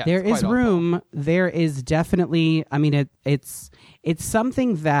 Yes. Yeah, there it's is quite room. Awful. There is definitely, I mean, it's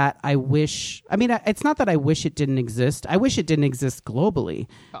something that I wish, I mean, it's not that I wish it didn't exist. I wish it didn't exist globally,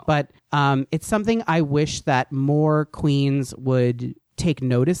 but it's something I wish that more queens would take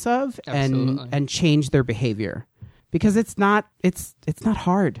notice of and change their behavior. Because it's not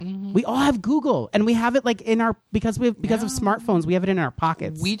hard. Mm-hmm. We all have Google, and we have it like in our because of smartphones. We have it in our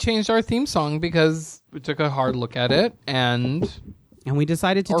pockets. We changed our theme song because we took a hard look at it, and we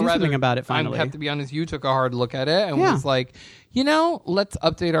decided to do something about it. Finally, I have to be honest. You took a hard look at it and was like, let's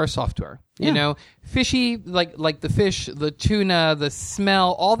update our software. Yeah. Fishy like the fish, the tuna, the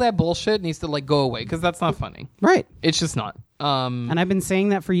smell, all that bullshit needs to like go away because that's not funny. Right? It's just not. And I've been saying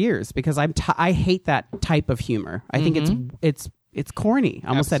that for years because I hate that type of humor. I think it's corny. I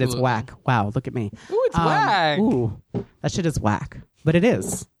almost said it's whack. Wow, look at me. Ooh, it's whack. Ooh, that shit is whack. But it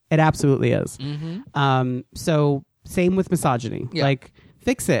is. It absolutely is. Mm-hmm. So same with misogyny. Yeah. Like,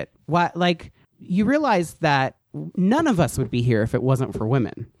 fix it. What? Like, you realize that none of us would be here if it wasn't for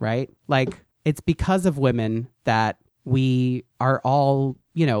women, right? Like, it's because of women that we are all,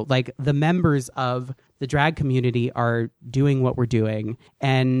 like the members of the drag community are doing what we're doing.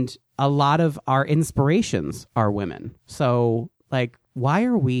 And a lot of our inspirations are women. So like, why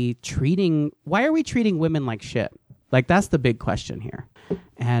are we treating women like shit? Like, that's the big question here.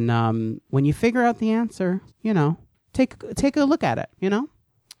 And when you figure out the answer, take a look at it,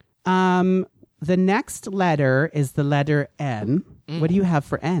 The next letter is the letter N. What do you have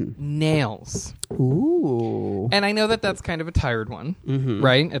for N? Nails. Ooh. And I know that that's kind of a tired one,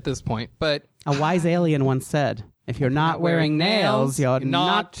 right, at this point. But a wise alien once said, if you're not wearing nails, you're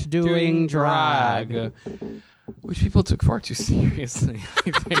not doing drag. Which people took far too seriously.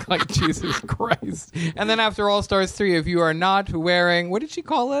 I think, like, Jesus Christ. And then after All Stars 3, if you are not wearing, what did she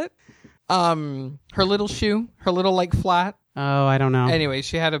call it? Her little shoe, her little, like, flat. Oh, I don't know. Anyway,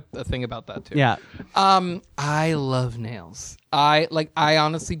 she had a thing about that too. Yeah. I love nails. I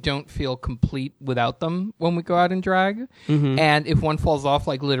honestly don't feel complete without them when we go out and drag. Mm-hmm. And if one falls off,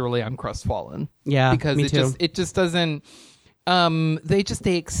 like literally I'm crestfallen. Yeah. Because it just doesn't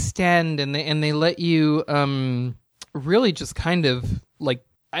they extend and they let you really just kind of like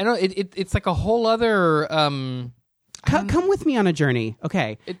it's like a whole other Come with me on a journey.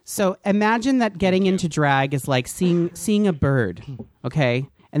 Okay. So imagine that getting into drag is like seeing a bird. Okay.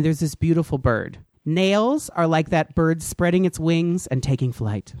 And there's this beautiful bird. Nails are like that bird spreading its wings and taking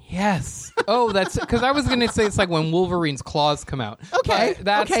flight. Yes. Oh, that's because I was going to say it's like when Wolverine's claws come out. Okay. But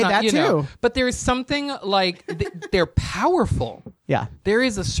that's okay, not, that too. But there's something like they're powerful. Yeah. There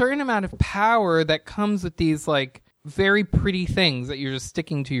is a certain amount of power that comes with these like very pretty things that you're just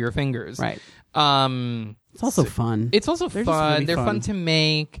sticking to your fingers. Right. It's also fun. It's also fun. Really they're fun to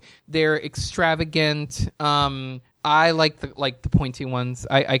make. They're extravagant. I like the pointy ones.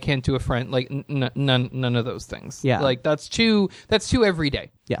 I can't do a front like none of those things. Yeah, like that's too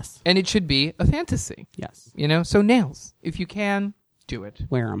everyday. Yes, and it should be a fantasy. Yes, So nails, if you can, do it.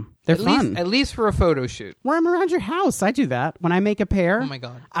 Wear them. They're fun. At least for a photo shoot. Wear them around your house. I do that when I make a pair. Oh my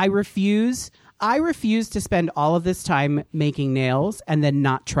god. I refuse to spend all of this time making nails and then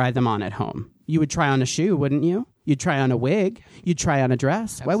not try them on at home. You would try on a shoe, wouldn't you? You'd try on a wig. You'd try on a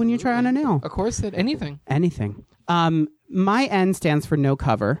dress. Absolutely. Why wouldn't you try on a nail? A corset, anything. Anything. My N stands for no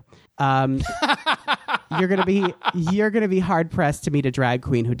cover. You're gonna be hard pressed to meet a drag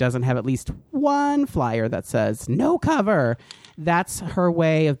queen who doesn't have at least one flyer that says no cover. That's her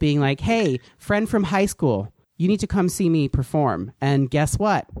way of being like, hey, friend from high school, you need to come see me perform. And guess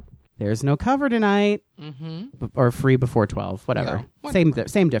what? There's no cover tonight, or free before 12, whatever. Yeah,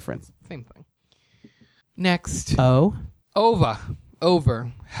 same difference. Same thing. Next. Over.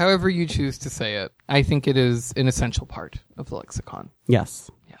 However you choose to say it. I think it is an essential part of the lexicon. Yes.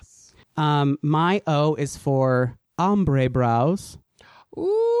 My O is for ombre brows.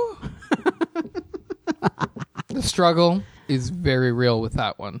 Ooh. The struggle is very real with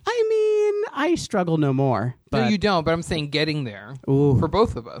that one. I mean, I struggle no more. But no, you don't, but I'm saying getting there ooh, for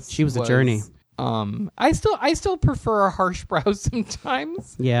both of us. She was a journey. I still prefer a harsh brow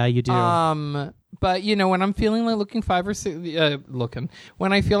sometimes. Yeah, you do. But when I'm feeling like looking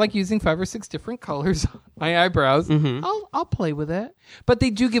when I feel like using 5 or 6 different colors on my eyebrows, I'll play with it. But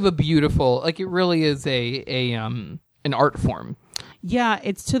they do give a beautiful, like it really is an art form. Yeah,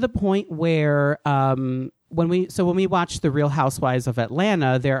 it's to the point where when we watch The Real Housewives of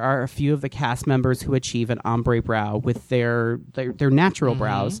Atlanta, there are a few of the cast members who achieve an ombre brow with their natural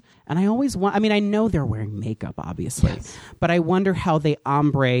brows. And I always want, I mean, I know they're wearing makeup, obviously, but I wonder how they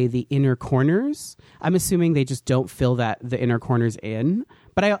ombre the inner corners. I'm assuming they just don't fill the inner corners in.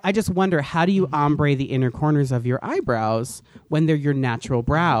 But I just wonder, how do you ombre the inner corners of your eyebrows when they're your natural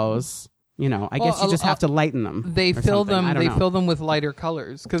brows? You know, I guess you just have to lighten them. They fill them. They fill them with lighter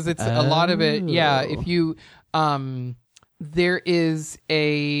colors because it's a lot of it. Yeah, if you, there's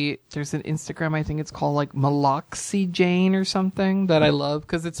an Instagram, I think it's called like Maloxy Jane or something that I love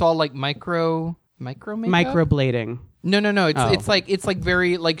because it's all like micro makeup? Microblading. No. It's like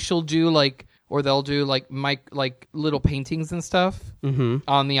very like she'll do like. Or they'll do like little paintings and stuff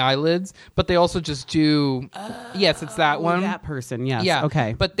on the eyelids, but they also just do. Yes, it's that one. That person, yes. Yeah,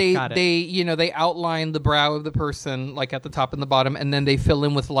 okay. But they they outline the brow of the person like at the top and the bottom, and then they fill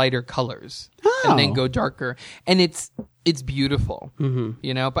in with lighter colors and then go darker, and it's beautiful.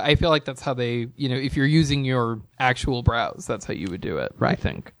 You know, but I feel like that's how they if you're using your actual brows, that's how you would do it. Right. I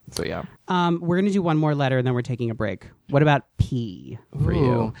think so. Yeah. We're gonna do one more letter, and then we're taking a break. What about P for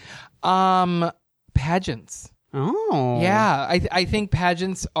you? Pageants. Oh. Yeah, I think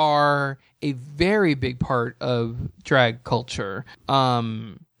pageants are a very big part of drag culture.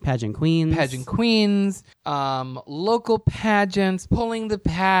 Pageant queens, local pageants, pulling the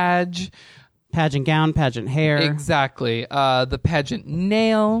pageant gown, pageant hair. Exactly. The pageant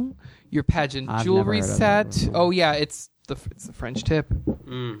nail, your pageant jewelry set. Oh yeah, it's the French tip.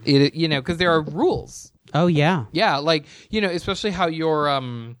 Because there are rules. Oh yeah. Yeah, like especially how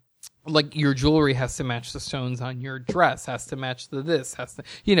your like your jewelry has to match the stones on your dress, has to match the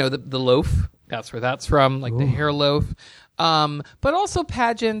loaf. That's where that's from, like the hair loaf. But also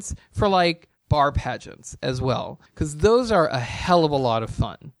pageants for like bar pageants as well, because those are a hell of a lot of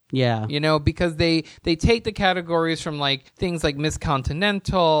fun. Yeah. Because they take the categories from like things like Miss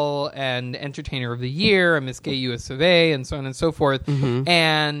Continental and Entertainer of the Year and Miss Gay US of A and so on and so forth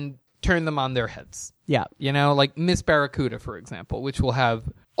and turn them on their heads. Yeah. Like Miss Barracuda, for example, which will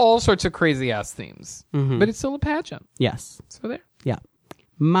have all sorts of crazy ass themes, but it's still a pageant. Yes. So there. Yeah.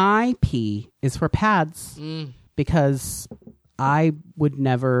 My P is for pads because I would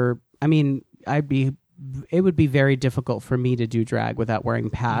never, I mean, it would be very difficult for me to do drag without wearing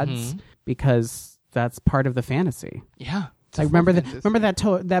pads because that's part of the fantasy. Yeah. Like remember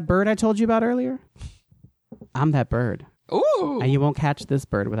that bird I told you about earlier? I'm that bird. Ooh. And you won't catch this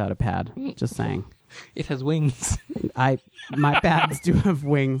bird without a pad. Just saying. It has wings. My pads do have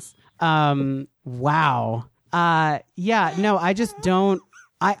wings. Wow. Yeah, no, I just don't.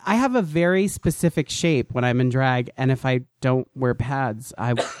 I have a very specific shape when I'm in drag, and if I don't wear pads,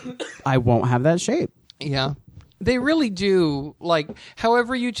 I won't have that shape. Yeah. They really do, like,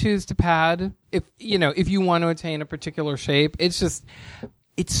 however you choose to pad, if you want to attain a particular shape, it's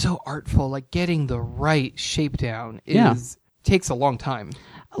so artful. Like, getting the right shape down takes a long time.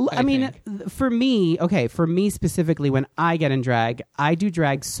 I mean, for me specifically, when I get in drag, I do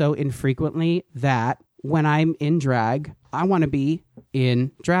drag so infrequently that when I'm in drag, I want to be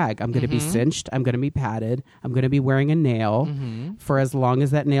in drag. I'm going to be cinched. I'm going to be padded. I'm going to be wearing a nail for as long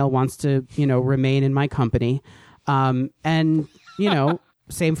as that nail wants to, remain in my company. And,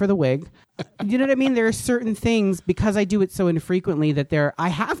 same for the wig. You know what I mean? There are certain things, because I do it so infrequently, that I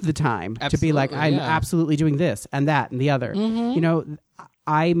have the time to be like, I'm absolutely doing this and that and the other.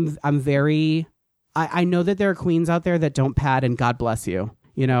 I'm very, I know that there are queens out there that don't pad, and God bless you.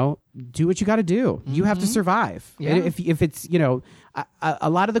 Do what you got to do. You have to survive. Yeah. If it's, a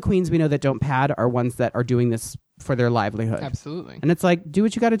lot of the queens we know that don't pad are ones that are doing this for their livelihood. Absolutely. And it's like, do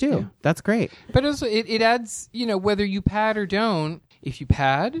what you got to do. Yeah. That's great. But also it adds, whether you pad or don't, if you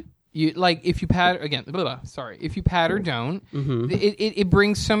pad, if you pad or don't, it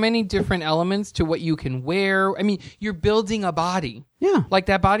brings so many different elements to what you can wear. I mean, you're building a body. Yeah. Like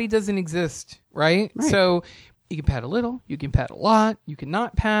that body doesn't exist, right? So you can pad a little, you can pad a lot, you can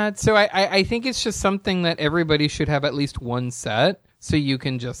not pad. So I think it's just something that everybody should have at least one set, so you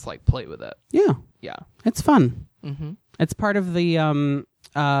can just like play with it. Yeah. Yeah. It's fun. Mm-hmm. It's part of the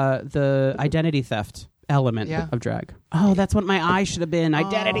identity theft element of drag. Oh, that's what my eye should have been.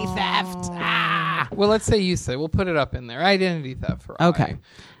 Identity theft. Ah! Well, let's say you say. We'll put it up in there. Identity theft for okay.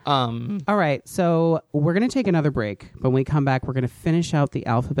 All right. So we're going to take another break. But when we come back, we're going to finish out the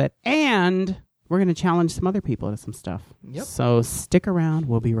alphabet, and we're going to challenge some other people to some stuff. Yep. So stick around.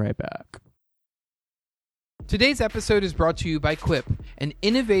 We'll be right back. Today's episode is brought to you by Quip, an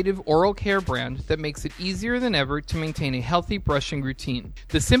innovative oral care brand that makes it easier than ever to maintain a healthy brushing routine.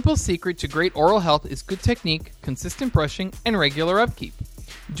 The simple secret to great oral health is good technique, consistent brushing, and regular upkeep.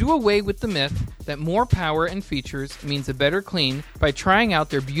 Do away with the myth that more power and features means a better clean by trying out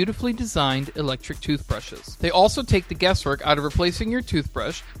their beautifully designed electric toothbrushes. They also take the guesswork out of replacing your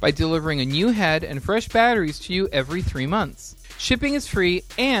toothbrush by delivering a new head and fresh batteries to you every 3 months. Shipping is free,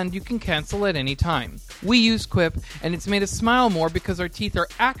 and you can cancel at any time. We use Quip, and it's made us smile more because our teeth are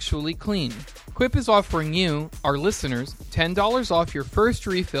actually clean. Quip is offering you, our listeners, $10 off your first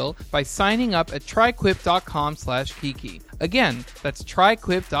refill by signing up at tryquip.com/Kiki. Again, that's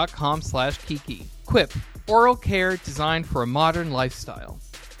tryquip.com/Kiki. Quip, oral care designed for a modern lifestyle.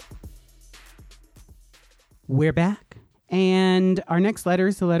 We're back, and our next letter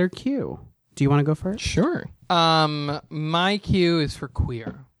is the letter Q. Do you want to go first? Sure. My Q is for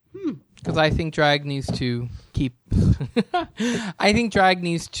queer. Because I think drag needs to keep... I think drag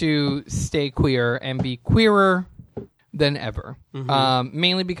needs to stay queer and be queerer than ever.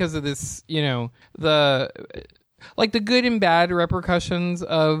 Mainly because of this, the good and bad repercussions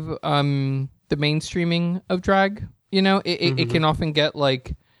of the mainstreaming of drag. It can often get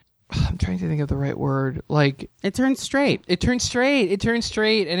like... I'm trying to think of the right word. Like... It turns straight. It turns straight.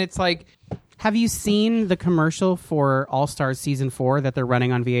 And it's like... Have you seen the commercial for All Stars Season 4 that they're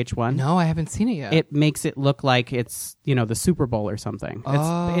running on VH1? No, I haven't seen it yet. It makes it look like it's, the Super Bowl or something.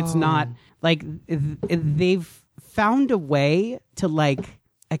 It's not. Like, they've found a way to, like,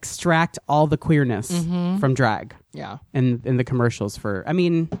 extract all the queerness from drag. Yeah. In the commercials for... I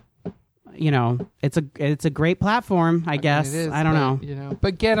mean... it's a great platform, I guess. It is, I don't know.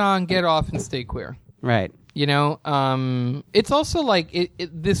 But get on, get off, and stay queer. Right. It's also like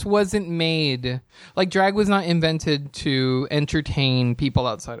this wasn't made, like drag was not invented to entertain people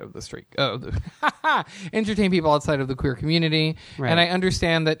outside of the street. Entertain people outside of the queer community. Right. And I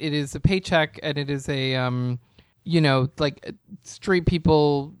understand that it is a paycheck and it is a, like straight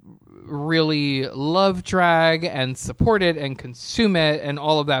people really love drag and support it and consume it and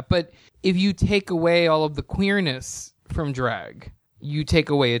all of that. But if you take away all of the queerness from drag, you take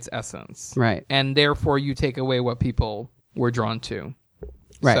away its essence. Right. And therefore you take away what people were drawn to.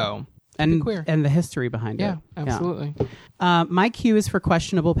 Right. So, and queer. And the history behind it. Yeah, absolutely. My cue is for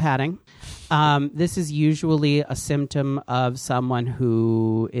questionable padding. This is usually a symptom of someone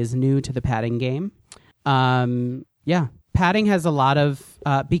who is new to the padding game. Padding has a lot of...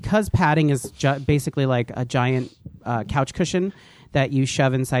 because padding is basically like a giant couch cushion that you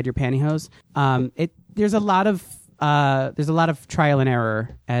shove inside your pantyhose, there's a lot of trial and error,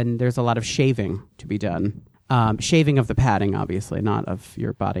 and there's a lot of shaving to be done. Shaving of the padding, obviously, not of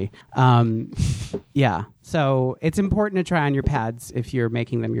your body. So it's important to try on your pads if you're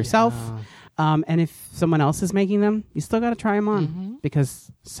making them yourself. And if someone else is making them, you still got to try them on because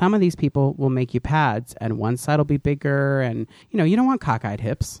some of these people will make you pads, and one side will be bigger, and you don't want cockeyed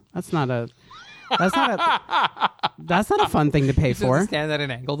hips. That's not a fun thing to pay for. Stand at an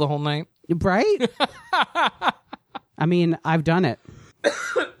angle the whole night, right? I mean, I've done it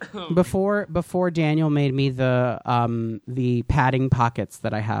before. Daniel made me the padding pockets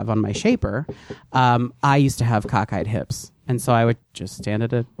that I have on my shaper. I used to have cockeyed hips, and so I would just stand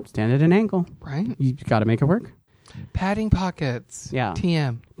at an angle. Right, you got to make it work. Padding pockets. Yeah.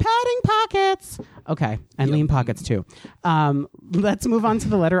 TM. Padding pockets. Okay, and lean pockets too. Let's move on to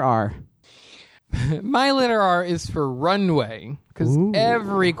the letter R. My letter R is for runway, because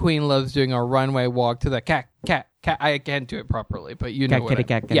every queen loves doing a runway walk to the cat. I can't do it properly, but you know what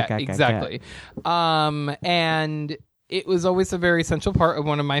exactly. And it was always a very essential part of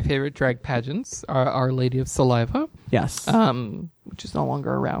one of my favorite drag pageants, Our Lady of Saliva. Yes. Which is no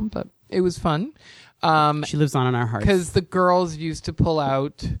longer around, but it was fun. She lives on in our hearts. Because the girls used to pull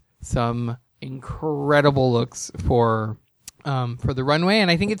out some incredible looks for the runway,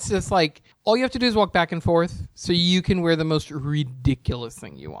 and I think it's just like all you have to do is walk back and forth so you can wear the most ridiculous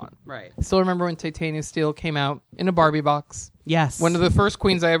thing you want. Right. I still remember when Titania Steele came out in a Barbie box. Yes. One of the first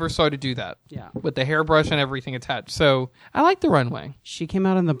queens I ever saw to do that. Yeah. With the hairbrush and everything attached. So I like the runway. She came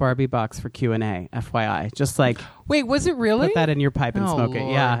out in the Barbie box for Q&A, FYI. Just like... Wait, was it really? Put that in your pipe and smoke it.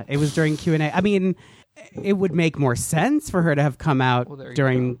 Yeah, it was during Q&A. I mean... It would make more sense for her to have come out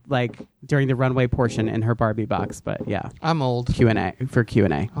during the runway portion in her Barbie box, but yeah. I'm old. Q&A.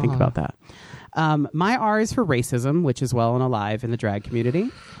 Think about that. My R is for racism, which is well and alive in the drag community.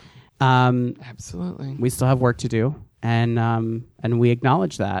 Absolutely. We still have work to do, and we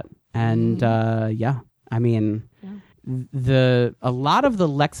acknowledge that. And I mean, a lot of the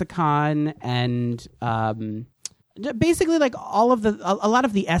lexicon and basically like a lot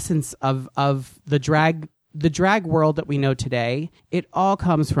of the essence of the drag the drag world that we know today, it all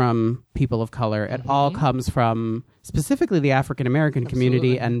comes from people of color. It all comes from specifically the African American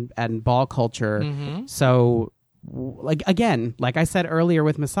community and ball culture. So, like again, like I said earlier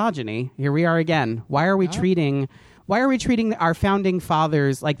with misogyny, here we are again. Why are we treating our founding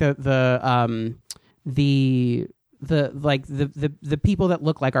fathers like the people that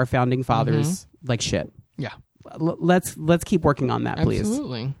look like our founding fathers like shit? Yeah. Let's keep working on that, please.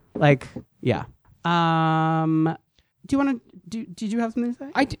 Absolutely. Like, yeah. Do you want to? Did you have something to say?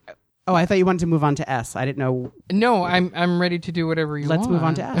 Oh, I thought you wanted to move on to S. I didn't know. No, I'm ready to do whatever you want. Let's move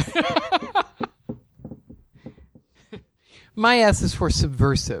on to S. My S is for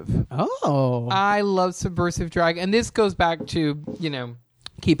subversive. Oh, I love subversive drag, and this goes back to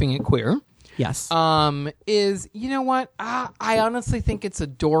keeping it queer. Yes. Is, you know what? I honestly think it's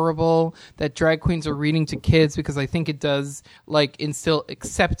adorable that drag queens are reading to kids, because I think it does like instill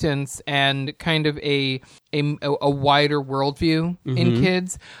acceptance and kind of a wider worldview in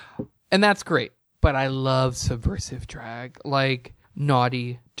kids. And that's great. But I love subversive drag, like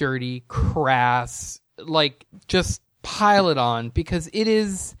naughty, dirty, crass, like just pile it on, because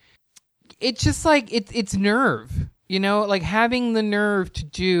it's just like it's nerve, like having the nerve to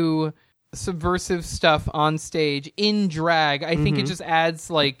do subversive stuff on stage in drag. I think it just adds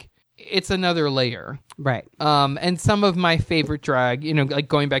like it's another layer, right? And some of my favorite drag, like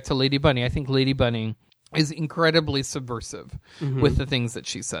going back to Lady Bunny, I think Lady Bunny is incredibly subversive with the things that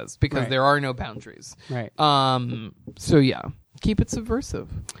she says, because there are no boundaries, right? So yeah, keep it subversive.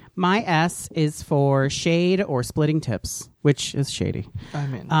 My S is for shade or splitting tips, which is shady.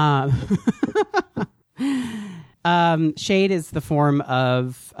 I'm in. Shade is the form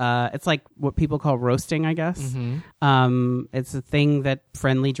of it's like what people call roasting, I guess. It's a thing that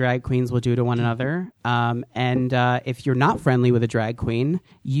friendly drag queens will do to one another, and if you're not friendly with a drag queen,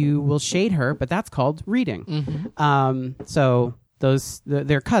 you will shade her, but that's called reading. So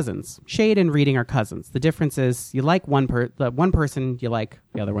they're cousins. Shade and reading are cousins. The difference is you like one person, you like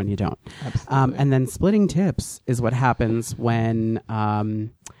the other one you don't. Absolutely. And then splitting tips is what happens when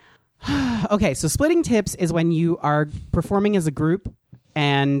okay, so splitting tips is when you are performing as a group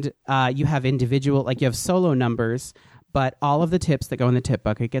and you have you have solo numbers, but all of the tips that go in the tip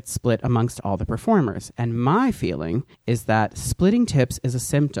bucket get split amongst all the performers. And my feeling is that splitting tips is a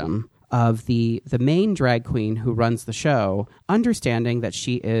symptom of the main drag queen who runs the show understanding that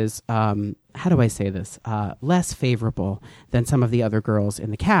she is, how do I say this, less favorable than some of the other girls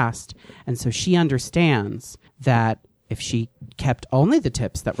in the cast. And so she understands that if she kept only the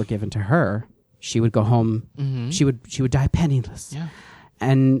tips that were given to her, she would go home. She would die penniless. Yeah.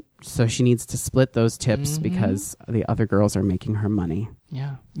 And so she needs to split those tips because the other girls are making her money.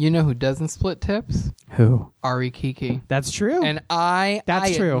 Yeah. You know who doesn't split tips? Who? Ari Kiki. That's true. And I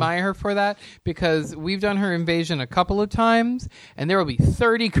admire her for that, because we've done her invasion a couple of times, and there will be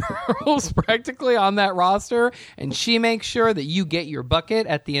 30 girls practically on that roster, and she makes sure that you get your bucket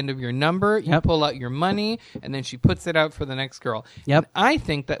at the end of your number, you pull out your money, and then she puts it out for the next girl. Yep. And I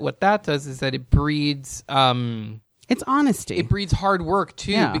think that what that does is that it breeds it's honesty. It breeds hard work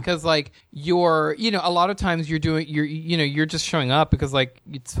too, because like a lot of times you're just showing up because like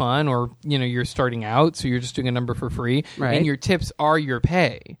it's fun, or you're starting out, so you're just doing a number for free, right? And your tips are your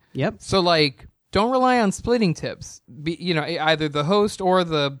pay. Yep. So like, don't rely on splitting tips. Either the host or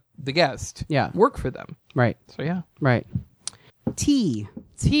the guest. Yeah. Work for them. Right. So yeah. Right. T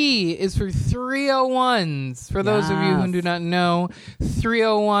is for 301s. For those of you who do not know,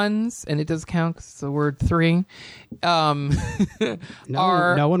 301s, and it does count because it's the word three. No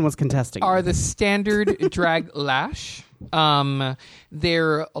one was contesting. Are the standard drag lash.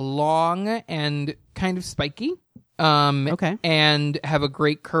 They're long and kind of spiky. Okay. And have a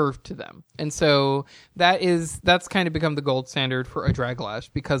great curve to them. And so that's kind of become the gold standard for a drag lash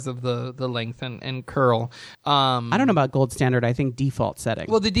because of the length and curl. I don't know about gold standard. I think default setting.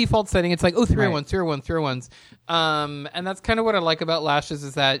 Well, the default setting, it's like, 301s. And that's kind of what I like about lashes,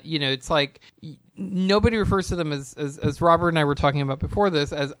 is that, it's like nobody refers to them as Robert and I were talking about before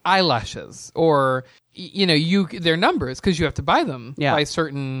this, as eyelashes, or their numbers, because you have to buy them by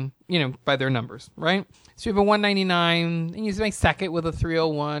certain, by their numbers, right? So you have a $199, and you might stack it with a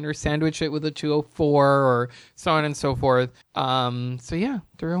 301 or sandwich it with a 204 or so on and so forth. So yeah,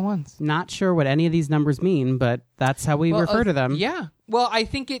 301s. Not sure what any of these numbers mean, but that's how we refer to them. Yeah. Well, I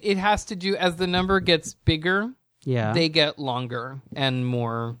think it has to do, as the number gets bigger, they get longer and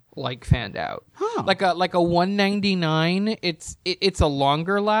more like fanned out. Oh. Like a 199, it's a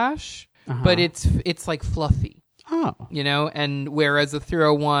longer lash, but it's like fluffy. Oh. And whereas a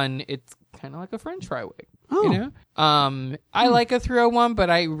 301, it's kind of like a French fry wig. Oh. You know? I like a 301, but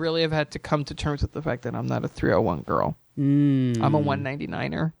I really have had to come to terms with the fact that I'm not a 301 girl. I'm a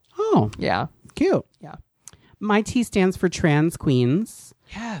 199er. Oh. Yeah. Cute. Yeah. My T stands for trans queens.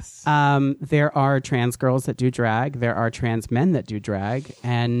 Yes. There are trans girls that do drag. There are trans men that do drag.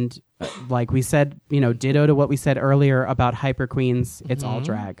 And like we said, ditto to what we said earlier about hyper queens, it's all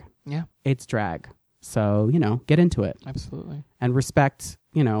drag. Yeah. It's drag. So, get into it. Absolutely. And respect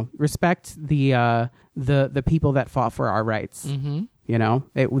the people that fought for our rights. Mm-hmm.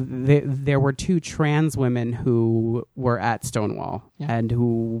 There were 2 trans women who were at Stonewall and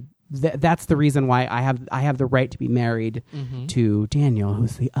who that's the reason why I have the right to be married to Daniel,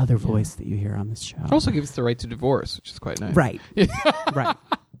 who's the other voice that you hear on this show. It also gives the right to divorce, which is quite nice. Right. Right.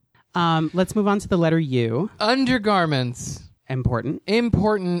 Let's move on to the letter U. Undergarments. Important.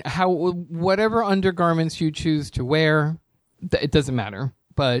 Whatever undergarments you choose to wear, it doesn't matter,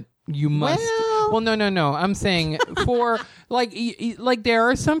 but you must. Well, no. I'm saying for like there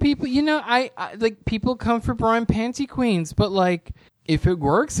are some people, I like people come for bra and panty queens, but like if it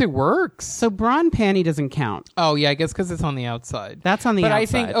works, it works. So bra and panty doesn't count. Oh yeah, I guess because it's on the outside. That's on the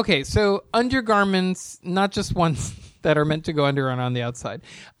outside. But I think so undergarments, not just ones that are meant to go under and on the outside.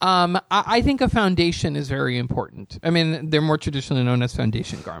 I think a foundation is very important. I mean, they're more traditionally known as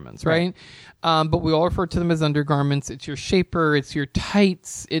foundation garments, right? But we all refer to them as undergarments. It's your shaper, it's your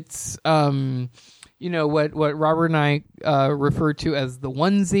tights, it's what Robert and I refer to as the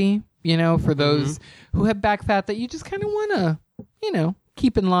onesie. For those who have back fat that you just kind of want to,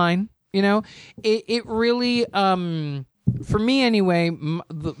 keep in line. It really. For me, anyway,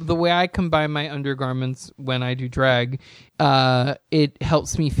 the way I combine my undergarments when I do drag, it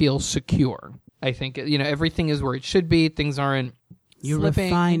helps me feel secure. I think, everything is where it should be. Things aren't You're slipping.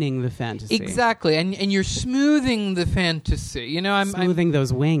 Refining the fantasy. Exactly. And you're smoothing the fantasy. I'm smoothing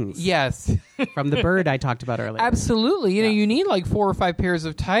those wings. Yes. From the bird I talked about earlier. Absolutely. You need like 4 or 5 pairs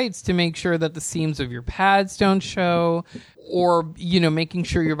of tights to make sure that the seams of your pads don't show, or, making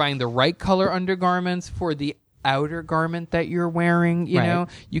sure you're buying the right color undergarments for the outer garment that you're wearing.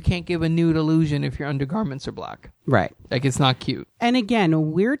 You can't give a nude illusion if your undergarments are black. Right. Like, it's not cute. And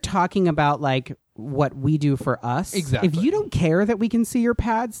again, we're talking about like what we do for us. Exactly. If you don't care that we can see your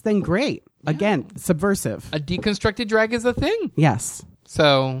pads, then great. Yeah. Again, subversive. A deconstructed drag is a thing. Yes.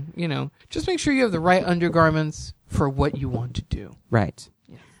 So, just make sure you have the right undergarments for what you want to do. Right.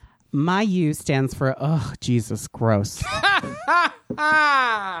 Yeah. My U stands for, Jesus, gross.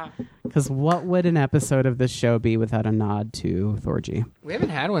 Because what would an episode of this show be without a nod to Thorgy? We haven't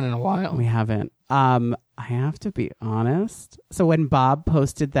had one in a while. We haven't. I have to be honest. So when Bob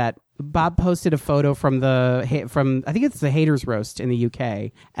posted a photo from I think it's the Haters Roast in the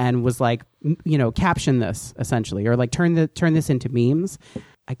UK, and was like, caption this essentially, or like turn this into memes.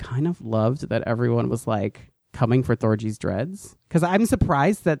 I kind of loved that everyone was like coming for Thorgy's dreads, because I'm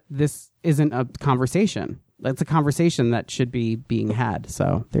surprised that this isn't a conversation. It's a conversation that should be being had.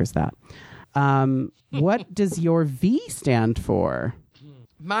 So there's that. What does your V stand for?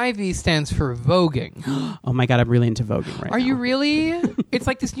 My V stands for voguing. Oh my God, I'm really into voguing right now. Are you really? It's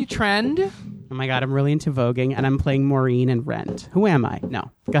like this new trend. Oh my God, I'm really into voguing, and I'm playing Maureen in Rent. Who am I?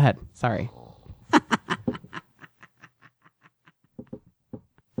 No, go ahead. Sorry.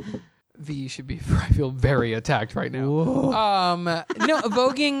 V should be. I feel very attacked right now. No,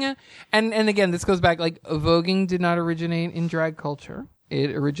 voguing, and again, this goes back. Like, voguing did not originate in drag culture.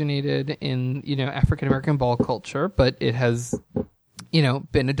 It originated in African American ball culture, but it has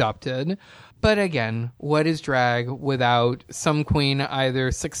been adopted. But again, what is drag without some queen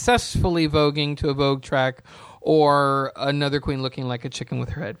either successfully voguing to a Vogue track, or another queen looking like a chicken with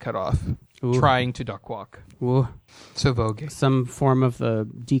her head cut off, trying to duck walk? Ooh. So voguing. Some form of the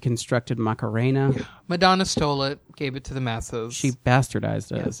deconstructed Macarena. Madonna stole it, gave it to the masses. She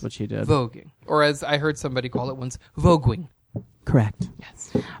bastardized it, is what she did. Voguing. Or as I heard somebody call it once, voguing. Correct.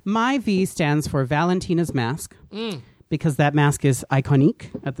 Yes. My V stands for Valentina's Mask. Because that mask is iconic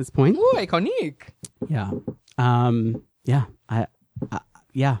at this point. Ooh, iconic. Yeah.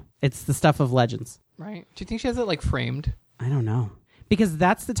 Yeah. It's the stuff of legends. Right. Do you think she has it like framed? I don't know. Because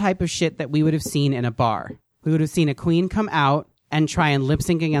that's the type of shit that we would have seen in a bar. We would have seen a queen come out and try and lip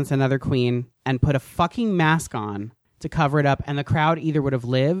sync against another queen and put a fucking mask on to cover it up, and the crowd either would have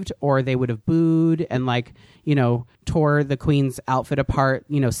lived or they would have booed and tore the queen's outfit apart,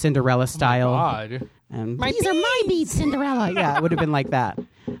 Cinderella style. Oh my God. And these are my beats, Cinderella. Yeah, it would have been like that.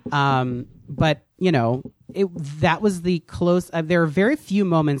 But that was the close. There are very few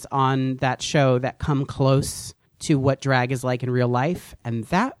moments on that show that come close to what drag is like in real life, and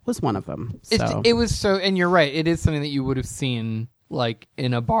that was one of them. So. It was so, and you're right. It is something that you would have seen like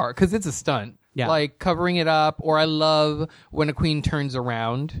in a bar, because it's a stunt. Yeah. Like covering it up, or I love when a queen turns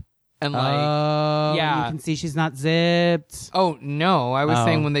around and like, you can see she's not zipped. Oh, no. I was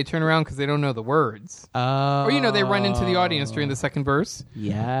saying when they turn around because they don't know the words. Oh. Or, they run into the audience during the second verse.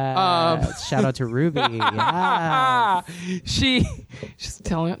 Yeah. Shout out to Ruby. Yeah. She just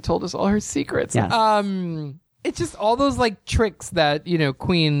told us all her secrets. Yes. It's just all those like tricks that,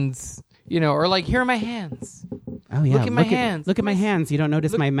 queens, or like, here are my hands. Oh, yeah. Look at my hands. Look at my hands. You don't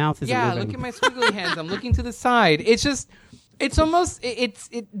notice my mouth isn't moving. Yeah, look at my squiggly hands. I'm looking to the side. It's just... It's almost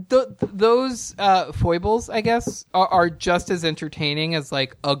those foibles, I guess, are just as entertaining as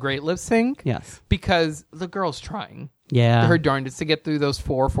like a great lip sync. Yes, because the girl's trying. Yeah, her darndest to get through those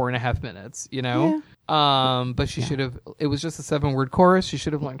 4.5 minutes. Yeah. But she should have. It was just a 7-word chorus. She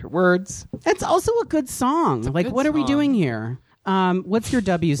should have learned her words. It's also a good song. Like, what are we doing here? What's your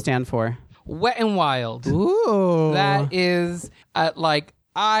W stand for? Wet and Wild. Ooh, that is like.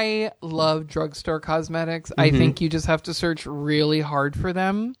 I love drugstore cosmetics. I think you just have to search really hard for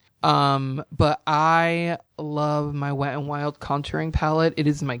them. But I love my Wet n Wild contouring palette. It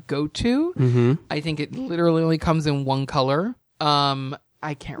is my go-to. I think it literally only comes in one color. I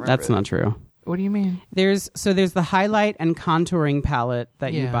can't remember. That's not true. What do you mean? There's the highlight and contouring palette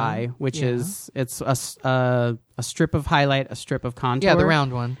that you buy, which is it's a strip of highlight, a strip of contour. Yeah, the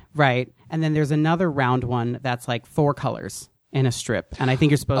round one. Right. And then there's another round one that's like 4 colors. In a strip, and I think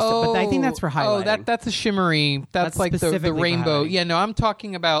you're supposed to, but I think that's for highlighting. Oh, that's a shimmery. That's like the rainbow. Yeah, no, I'm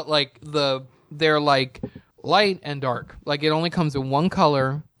talking about like they're like light and dark. Like it only comes in one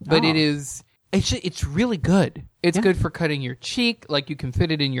color, but it's really good. It's good for cutting your cheek. Like you can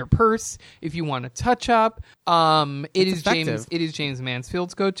fit it in your purse if you want to touch up. It is James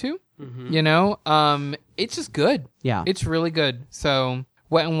Mansfield's go-to. It's just good. Yeah, it's really good. So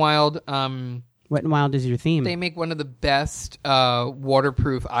Wet n Wild. Wet n Wild is your theme. They make one of the best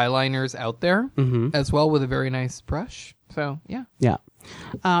waterproof eyeliners out there as well, with a very nice brush. So, yeah. Yeah.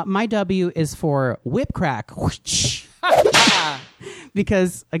 My W is for whip crack.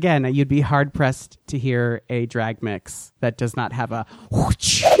 Because, again, you'd be hard-pressed to hear a drag mix that does not have a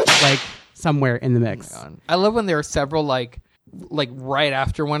like somewhere in the mix. Oh, I love when there are several like right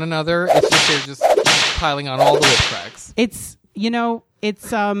after one another. It's just they're just piling on all the whip cracks.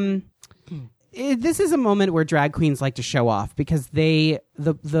 This is a moment where drag queens like to show off because the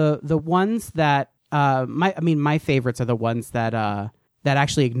ones that my favorites are the ones that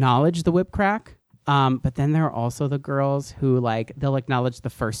actually acknowledge the whip crack. But then there are also the girls who like they'll acknowledge the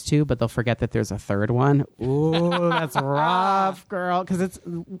first 2, but they'll forget that there's a third one. Ooh, that's rough, girl. Because it's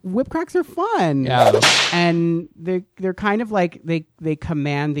whip cracks are fun. Yeah, and they're kind of like they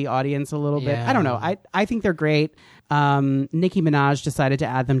command the audience a little bit. I don't know. I think they're great. Nicki Minaj decided to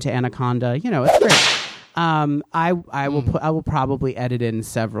add them to Anaconda. It's great. I will probably edit in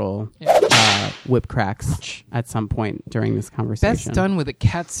several whip cracks at some point during this conversation. Best done with a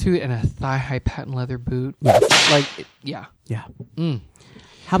catsuit and a thigh-high patent leather boot. Yes. Yeah.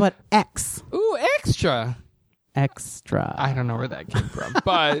 How about X? Ooh, extra. I don't know where that came from,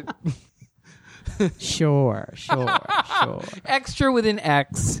 but sure. Extra with an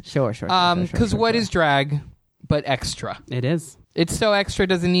X. Sure. Because what is drag but extra? It is. It's so extra,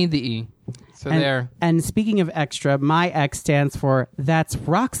 doesn't need the E. So there. And speaking of extra, my X stands for That's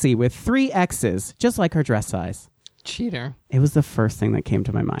Roxy with 3 X's, just like her dress size. Cheater. It was the first thing that came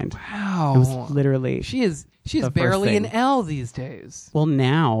to my mind. Wow. It was literally. She is barely an L these days. Well,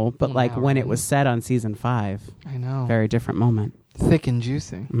 now, but when it was said on season 5. I know. Very different moment. Thick and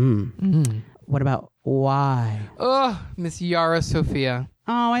juicy. What about Y? Oh, Miss Yara Sofia.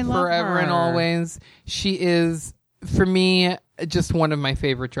 Oh, I love her. Forever and always. She is, for me, just one of my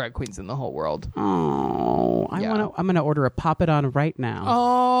favorite drag queens in the whole world. Oh, I'm going to order a Pop It On right now.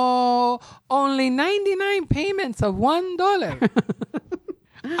 Oh, only 99 payments of $1.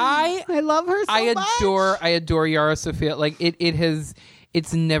 I love her so much. I adore Yara Sofia. Like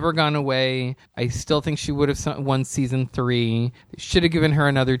it's never gone away. I still think she would have won season 3. Should have given her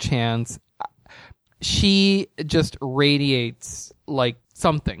another chance. She just radiates like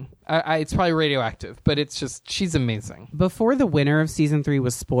something. It's probably radioactive, but it's just, she's amazing. Before the winner of season 3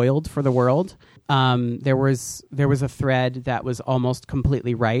 was spoiled for the world, there was a thread that was almost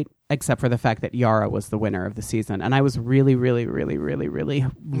completely right, except for the fact that Yara was the winner of the season. And I was really, really, really, really, really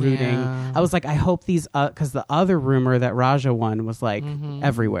rooting. Yeah. I was like, I hope these, because the other rumor that Raja won was like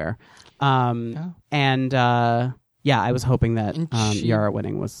everywhere. And I was hoping that Yara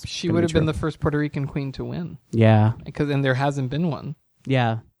winning was. She would have been the first Puerto Rican queen to win. Yeah. And there hasn't been one.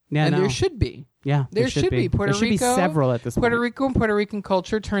 Yeah. Yeah, and there should be. Yeah, there should be. There should be several at this point. Puerto Rico and Puerto Rican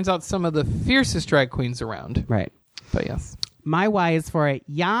culture turns out some of the fiercest drag queens around. Right. But yes. My Y is for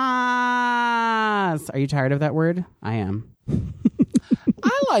yes. Are you tired of that word? I am.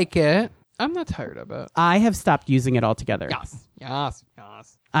 I like it. I'm not tired of it. I have stopped using it altogether. Yes.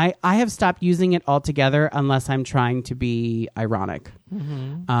 I have stopped using it altogether unless I'm trying to be ironic.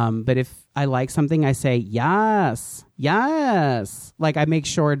 Mm-hmm. But if I like something, I say yes. Like I make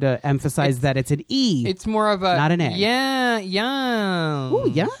sure to emphasize that it's an E. It's more of a not an A. Yeah. Ooh,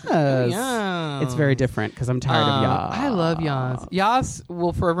 yes. Yeah. It's very different because I'm tired of yas. I love yas. Yas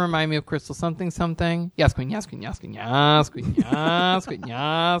will forever remind me of Crystal something. Yes, queen. Yes, queen. Yes, queen. Yes, queen. Yes, queen.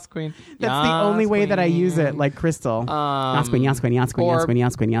 Yes, queen. That's the only way that I use it, like Crystal. Yes, queen. Yes, queen. Yes, queen. Yes, queen.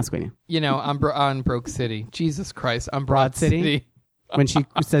 Yes, queen. Yes, queen. You know, on Broke City. Jesus Christ, on Broad City. When she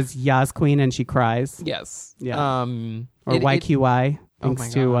says Yas Queen and she cries. Yes. Yeah. Or YQY,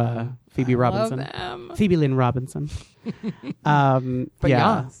 thanks to Phoebe Robinson. Love them. Phoebe Lynn Robinson. But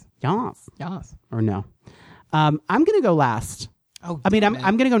yeah. Yas. Or no. I'm going to go last. Oh, I'm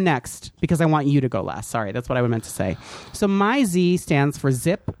going to go next because I want you to go last. Sorry, that's what I meant to say. So my Z stands for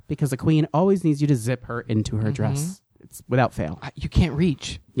zip because a queen always needs you to zip her into her dress. It's without fail. You can't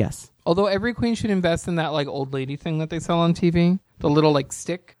reach. Yes. Although every queen should invest in that like old lady thing that they sell on TV. The little like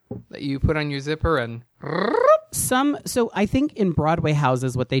stick that you put on your zipper and... So I think in Broadway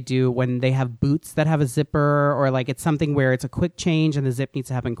houses, what they do when they have boots that have a zipper or like it's something where it's a quick change and the zip needs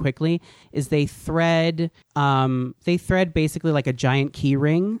to happen quickly is they thread basically like a giant key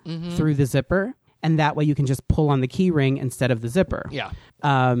ring through the zipper. And that way you can just pull on the key ring instead of the zipper. Yeah.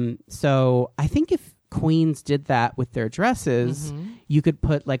 So I think if queens did that with their dresses, you could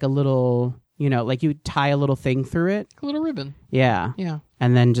put like a little, like you tie a little thing through it. A little ribbon. Yeah. Yeah.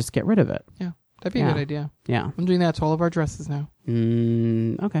 And then just get rid of it. Yeah. That'd be a good idea. Yeah. I'm doing that to all of our dresses now.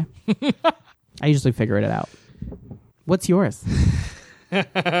 Okay. I usually figure it out. What's yours? I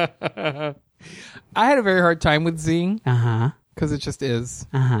had a very hard time with Z. Uh-huh. Because it just is.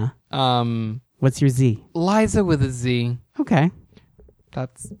 Uh-huh. What's your Z? Liza with a Z. Okay.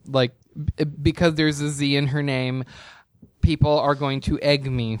 That's like, because there's a Z in her name, people are going to egg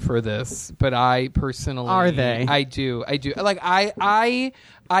me for this, but I personally... Are they? I do. Like, I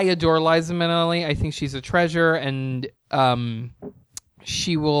adore Liza Minnelli. I think she's a treasure, and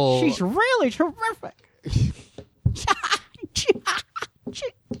she will... She's really terrific.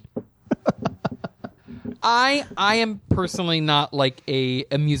 I am personally not like a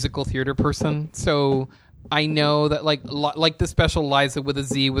musical theater person, so I know that like the special Liza with a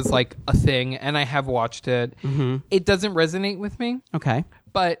Z was like a thing, and I have watched it. Mm-hmm. It doesn't resonate with me. Okay.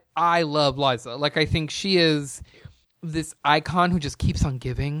 But I love Liza. Like, I think she is this icon who just keeps on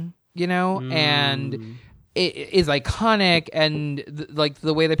giving, and it is iconic, and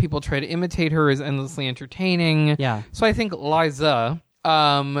the way that people try to imitate her is endlessly entertaining. Yeah. So I think Liza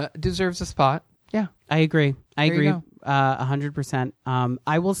deserves a spot. Yeah. I agree. 100%.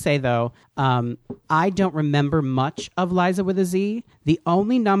 I will say, though, I don't remember much of Liza with a Z. The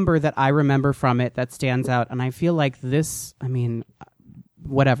only number that I remember from it that stands out, and I feel like this,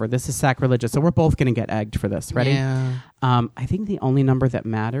 whatever, this is sacrilegious, so we're both going to get egged for this. Ready? Yeah. I think the only number that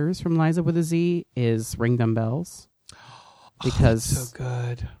matters from Liza with a Z is Ring Them Bells. Because so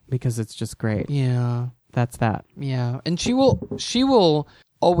good. Because it's just great. Yeah. That's that. Yeah. And she will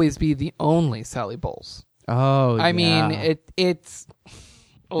always be the only Sally Bowles. Oh, I mean, it's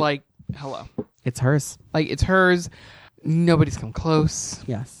like, hello. It's hers. Like, it's hers. Nobody's come close.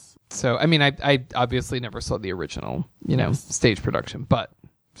 Yes. So, I mean, I obviously never saw the original, stage production, but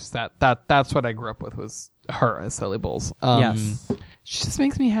just that's what I grew up with was her as Sally Bowles. Yes. She just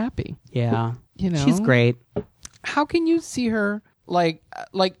makes me happy. Yeah. She's great. How can you see her, like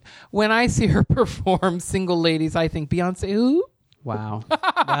when I see her perform Single Ladies, I think, Beyonce who? Wow.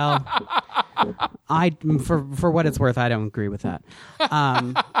 Well, for what it's worth, I don't agree with that.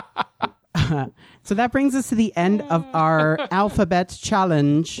 So that brings us to the end of our alphabet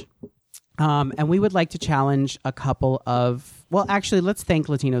challenge. And we would like to challenge a couple of... Well, actually, let's thank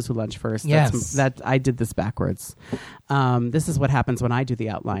Latinos Who Lunch first. Yes. I did this backwards. This is what happens when I do the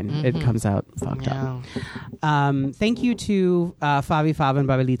outline. Mm-hmm. It comes out fucked up. Thank you to Fabi Fab and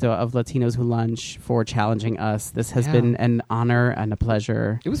Babelito of Latinos Who Lunch for challenging us. This has been an honor and a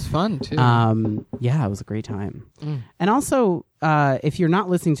pleasure. It was fun, too. It was a great time. And also, if you're not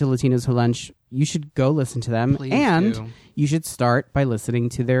listening to Latinos Who Lunch, you should go listen to them. Please do. You should start by listening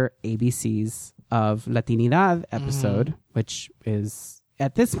to their ABCs of Latinidad episode, which is,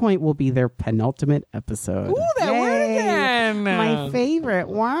 at this point, will be their penultimate episode. Ooh, that word again! My favorite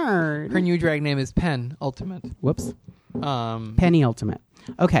word. Her new drag name is Pen Ultimate. Whoops. Penny Ultimate.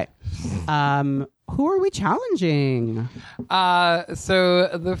 Okay. Who are we challenging? So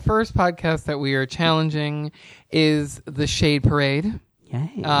the first podcast that we are challenging is the Shade Parade.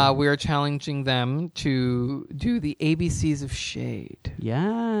 Yay. We are challenging them to do the ABCs of Shade.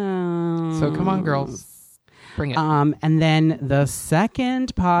 Yeah. So come on, girls. Bring it. And then the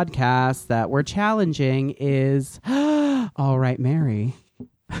second podcast that we're challenging is All Right, Mary.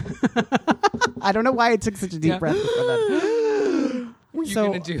 I don't know why I took such a deep breath before that. What are you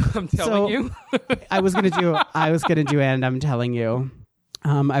gonna do? I'm telling you. I was gonna do, and I'm telling you.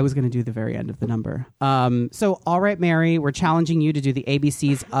 I was gonna do the very end of the number. So All Right, Mary, we're challenging you to do the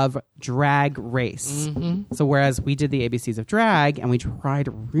ABCs of Drag Race. Mm-hmm. So whereas we did the ABCs of drag, and we tried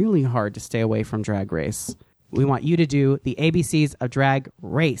really hard to stay away from Drag Race, we want you to do the ABCs of Drag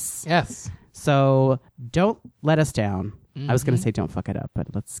Race. Yes. So don't let us down. Mm-hmm. I was going to say don't fuck it up, but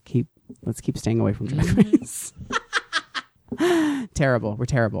let's keep staying away from Drag Race. Terrible. We're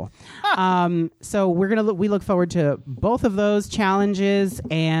terrible. So we look forward to both of those challenges,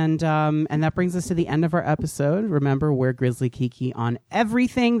 and that brings us to the end of our episode. Remember, we're Grizzly Kiki on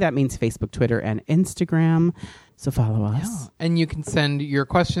everything. That means Facebook, Twitter, and Instagram. So follow us. Yeah. And you can send your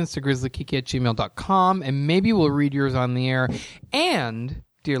questions to grizzlykiki@gmail.com, and maybe we'll read yours on the air. And,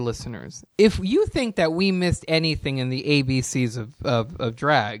 dear listeners, if you think that we missed anything in the ABCs of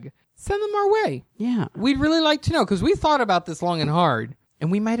drag, send them our way. Yeah. We'd really like to know, because we thought about this long and hard,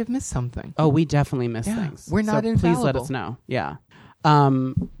 and we might have missed something. Oh, we definitely missed things. We're not infallible. Please let us know. Yeah.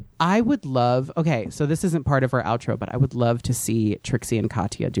 I would love... Okay, so this isn't part of our outro, but I would love to see Trixie and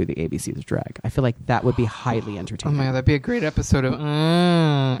Katya do the ABCs of drag. I feel like that would be highly entertaining. Oh my God, that'd be a great episode of...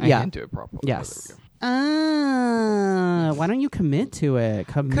 I can't do it properly. Yes. Why don't you commit to it?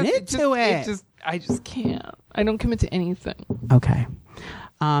 I just can't. I don't commit to anything. Okay.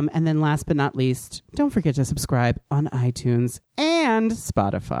 And then last but not least, don't forget to subscribe on iTunes and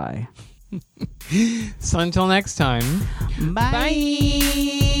Spotify. So until next time. Bye.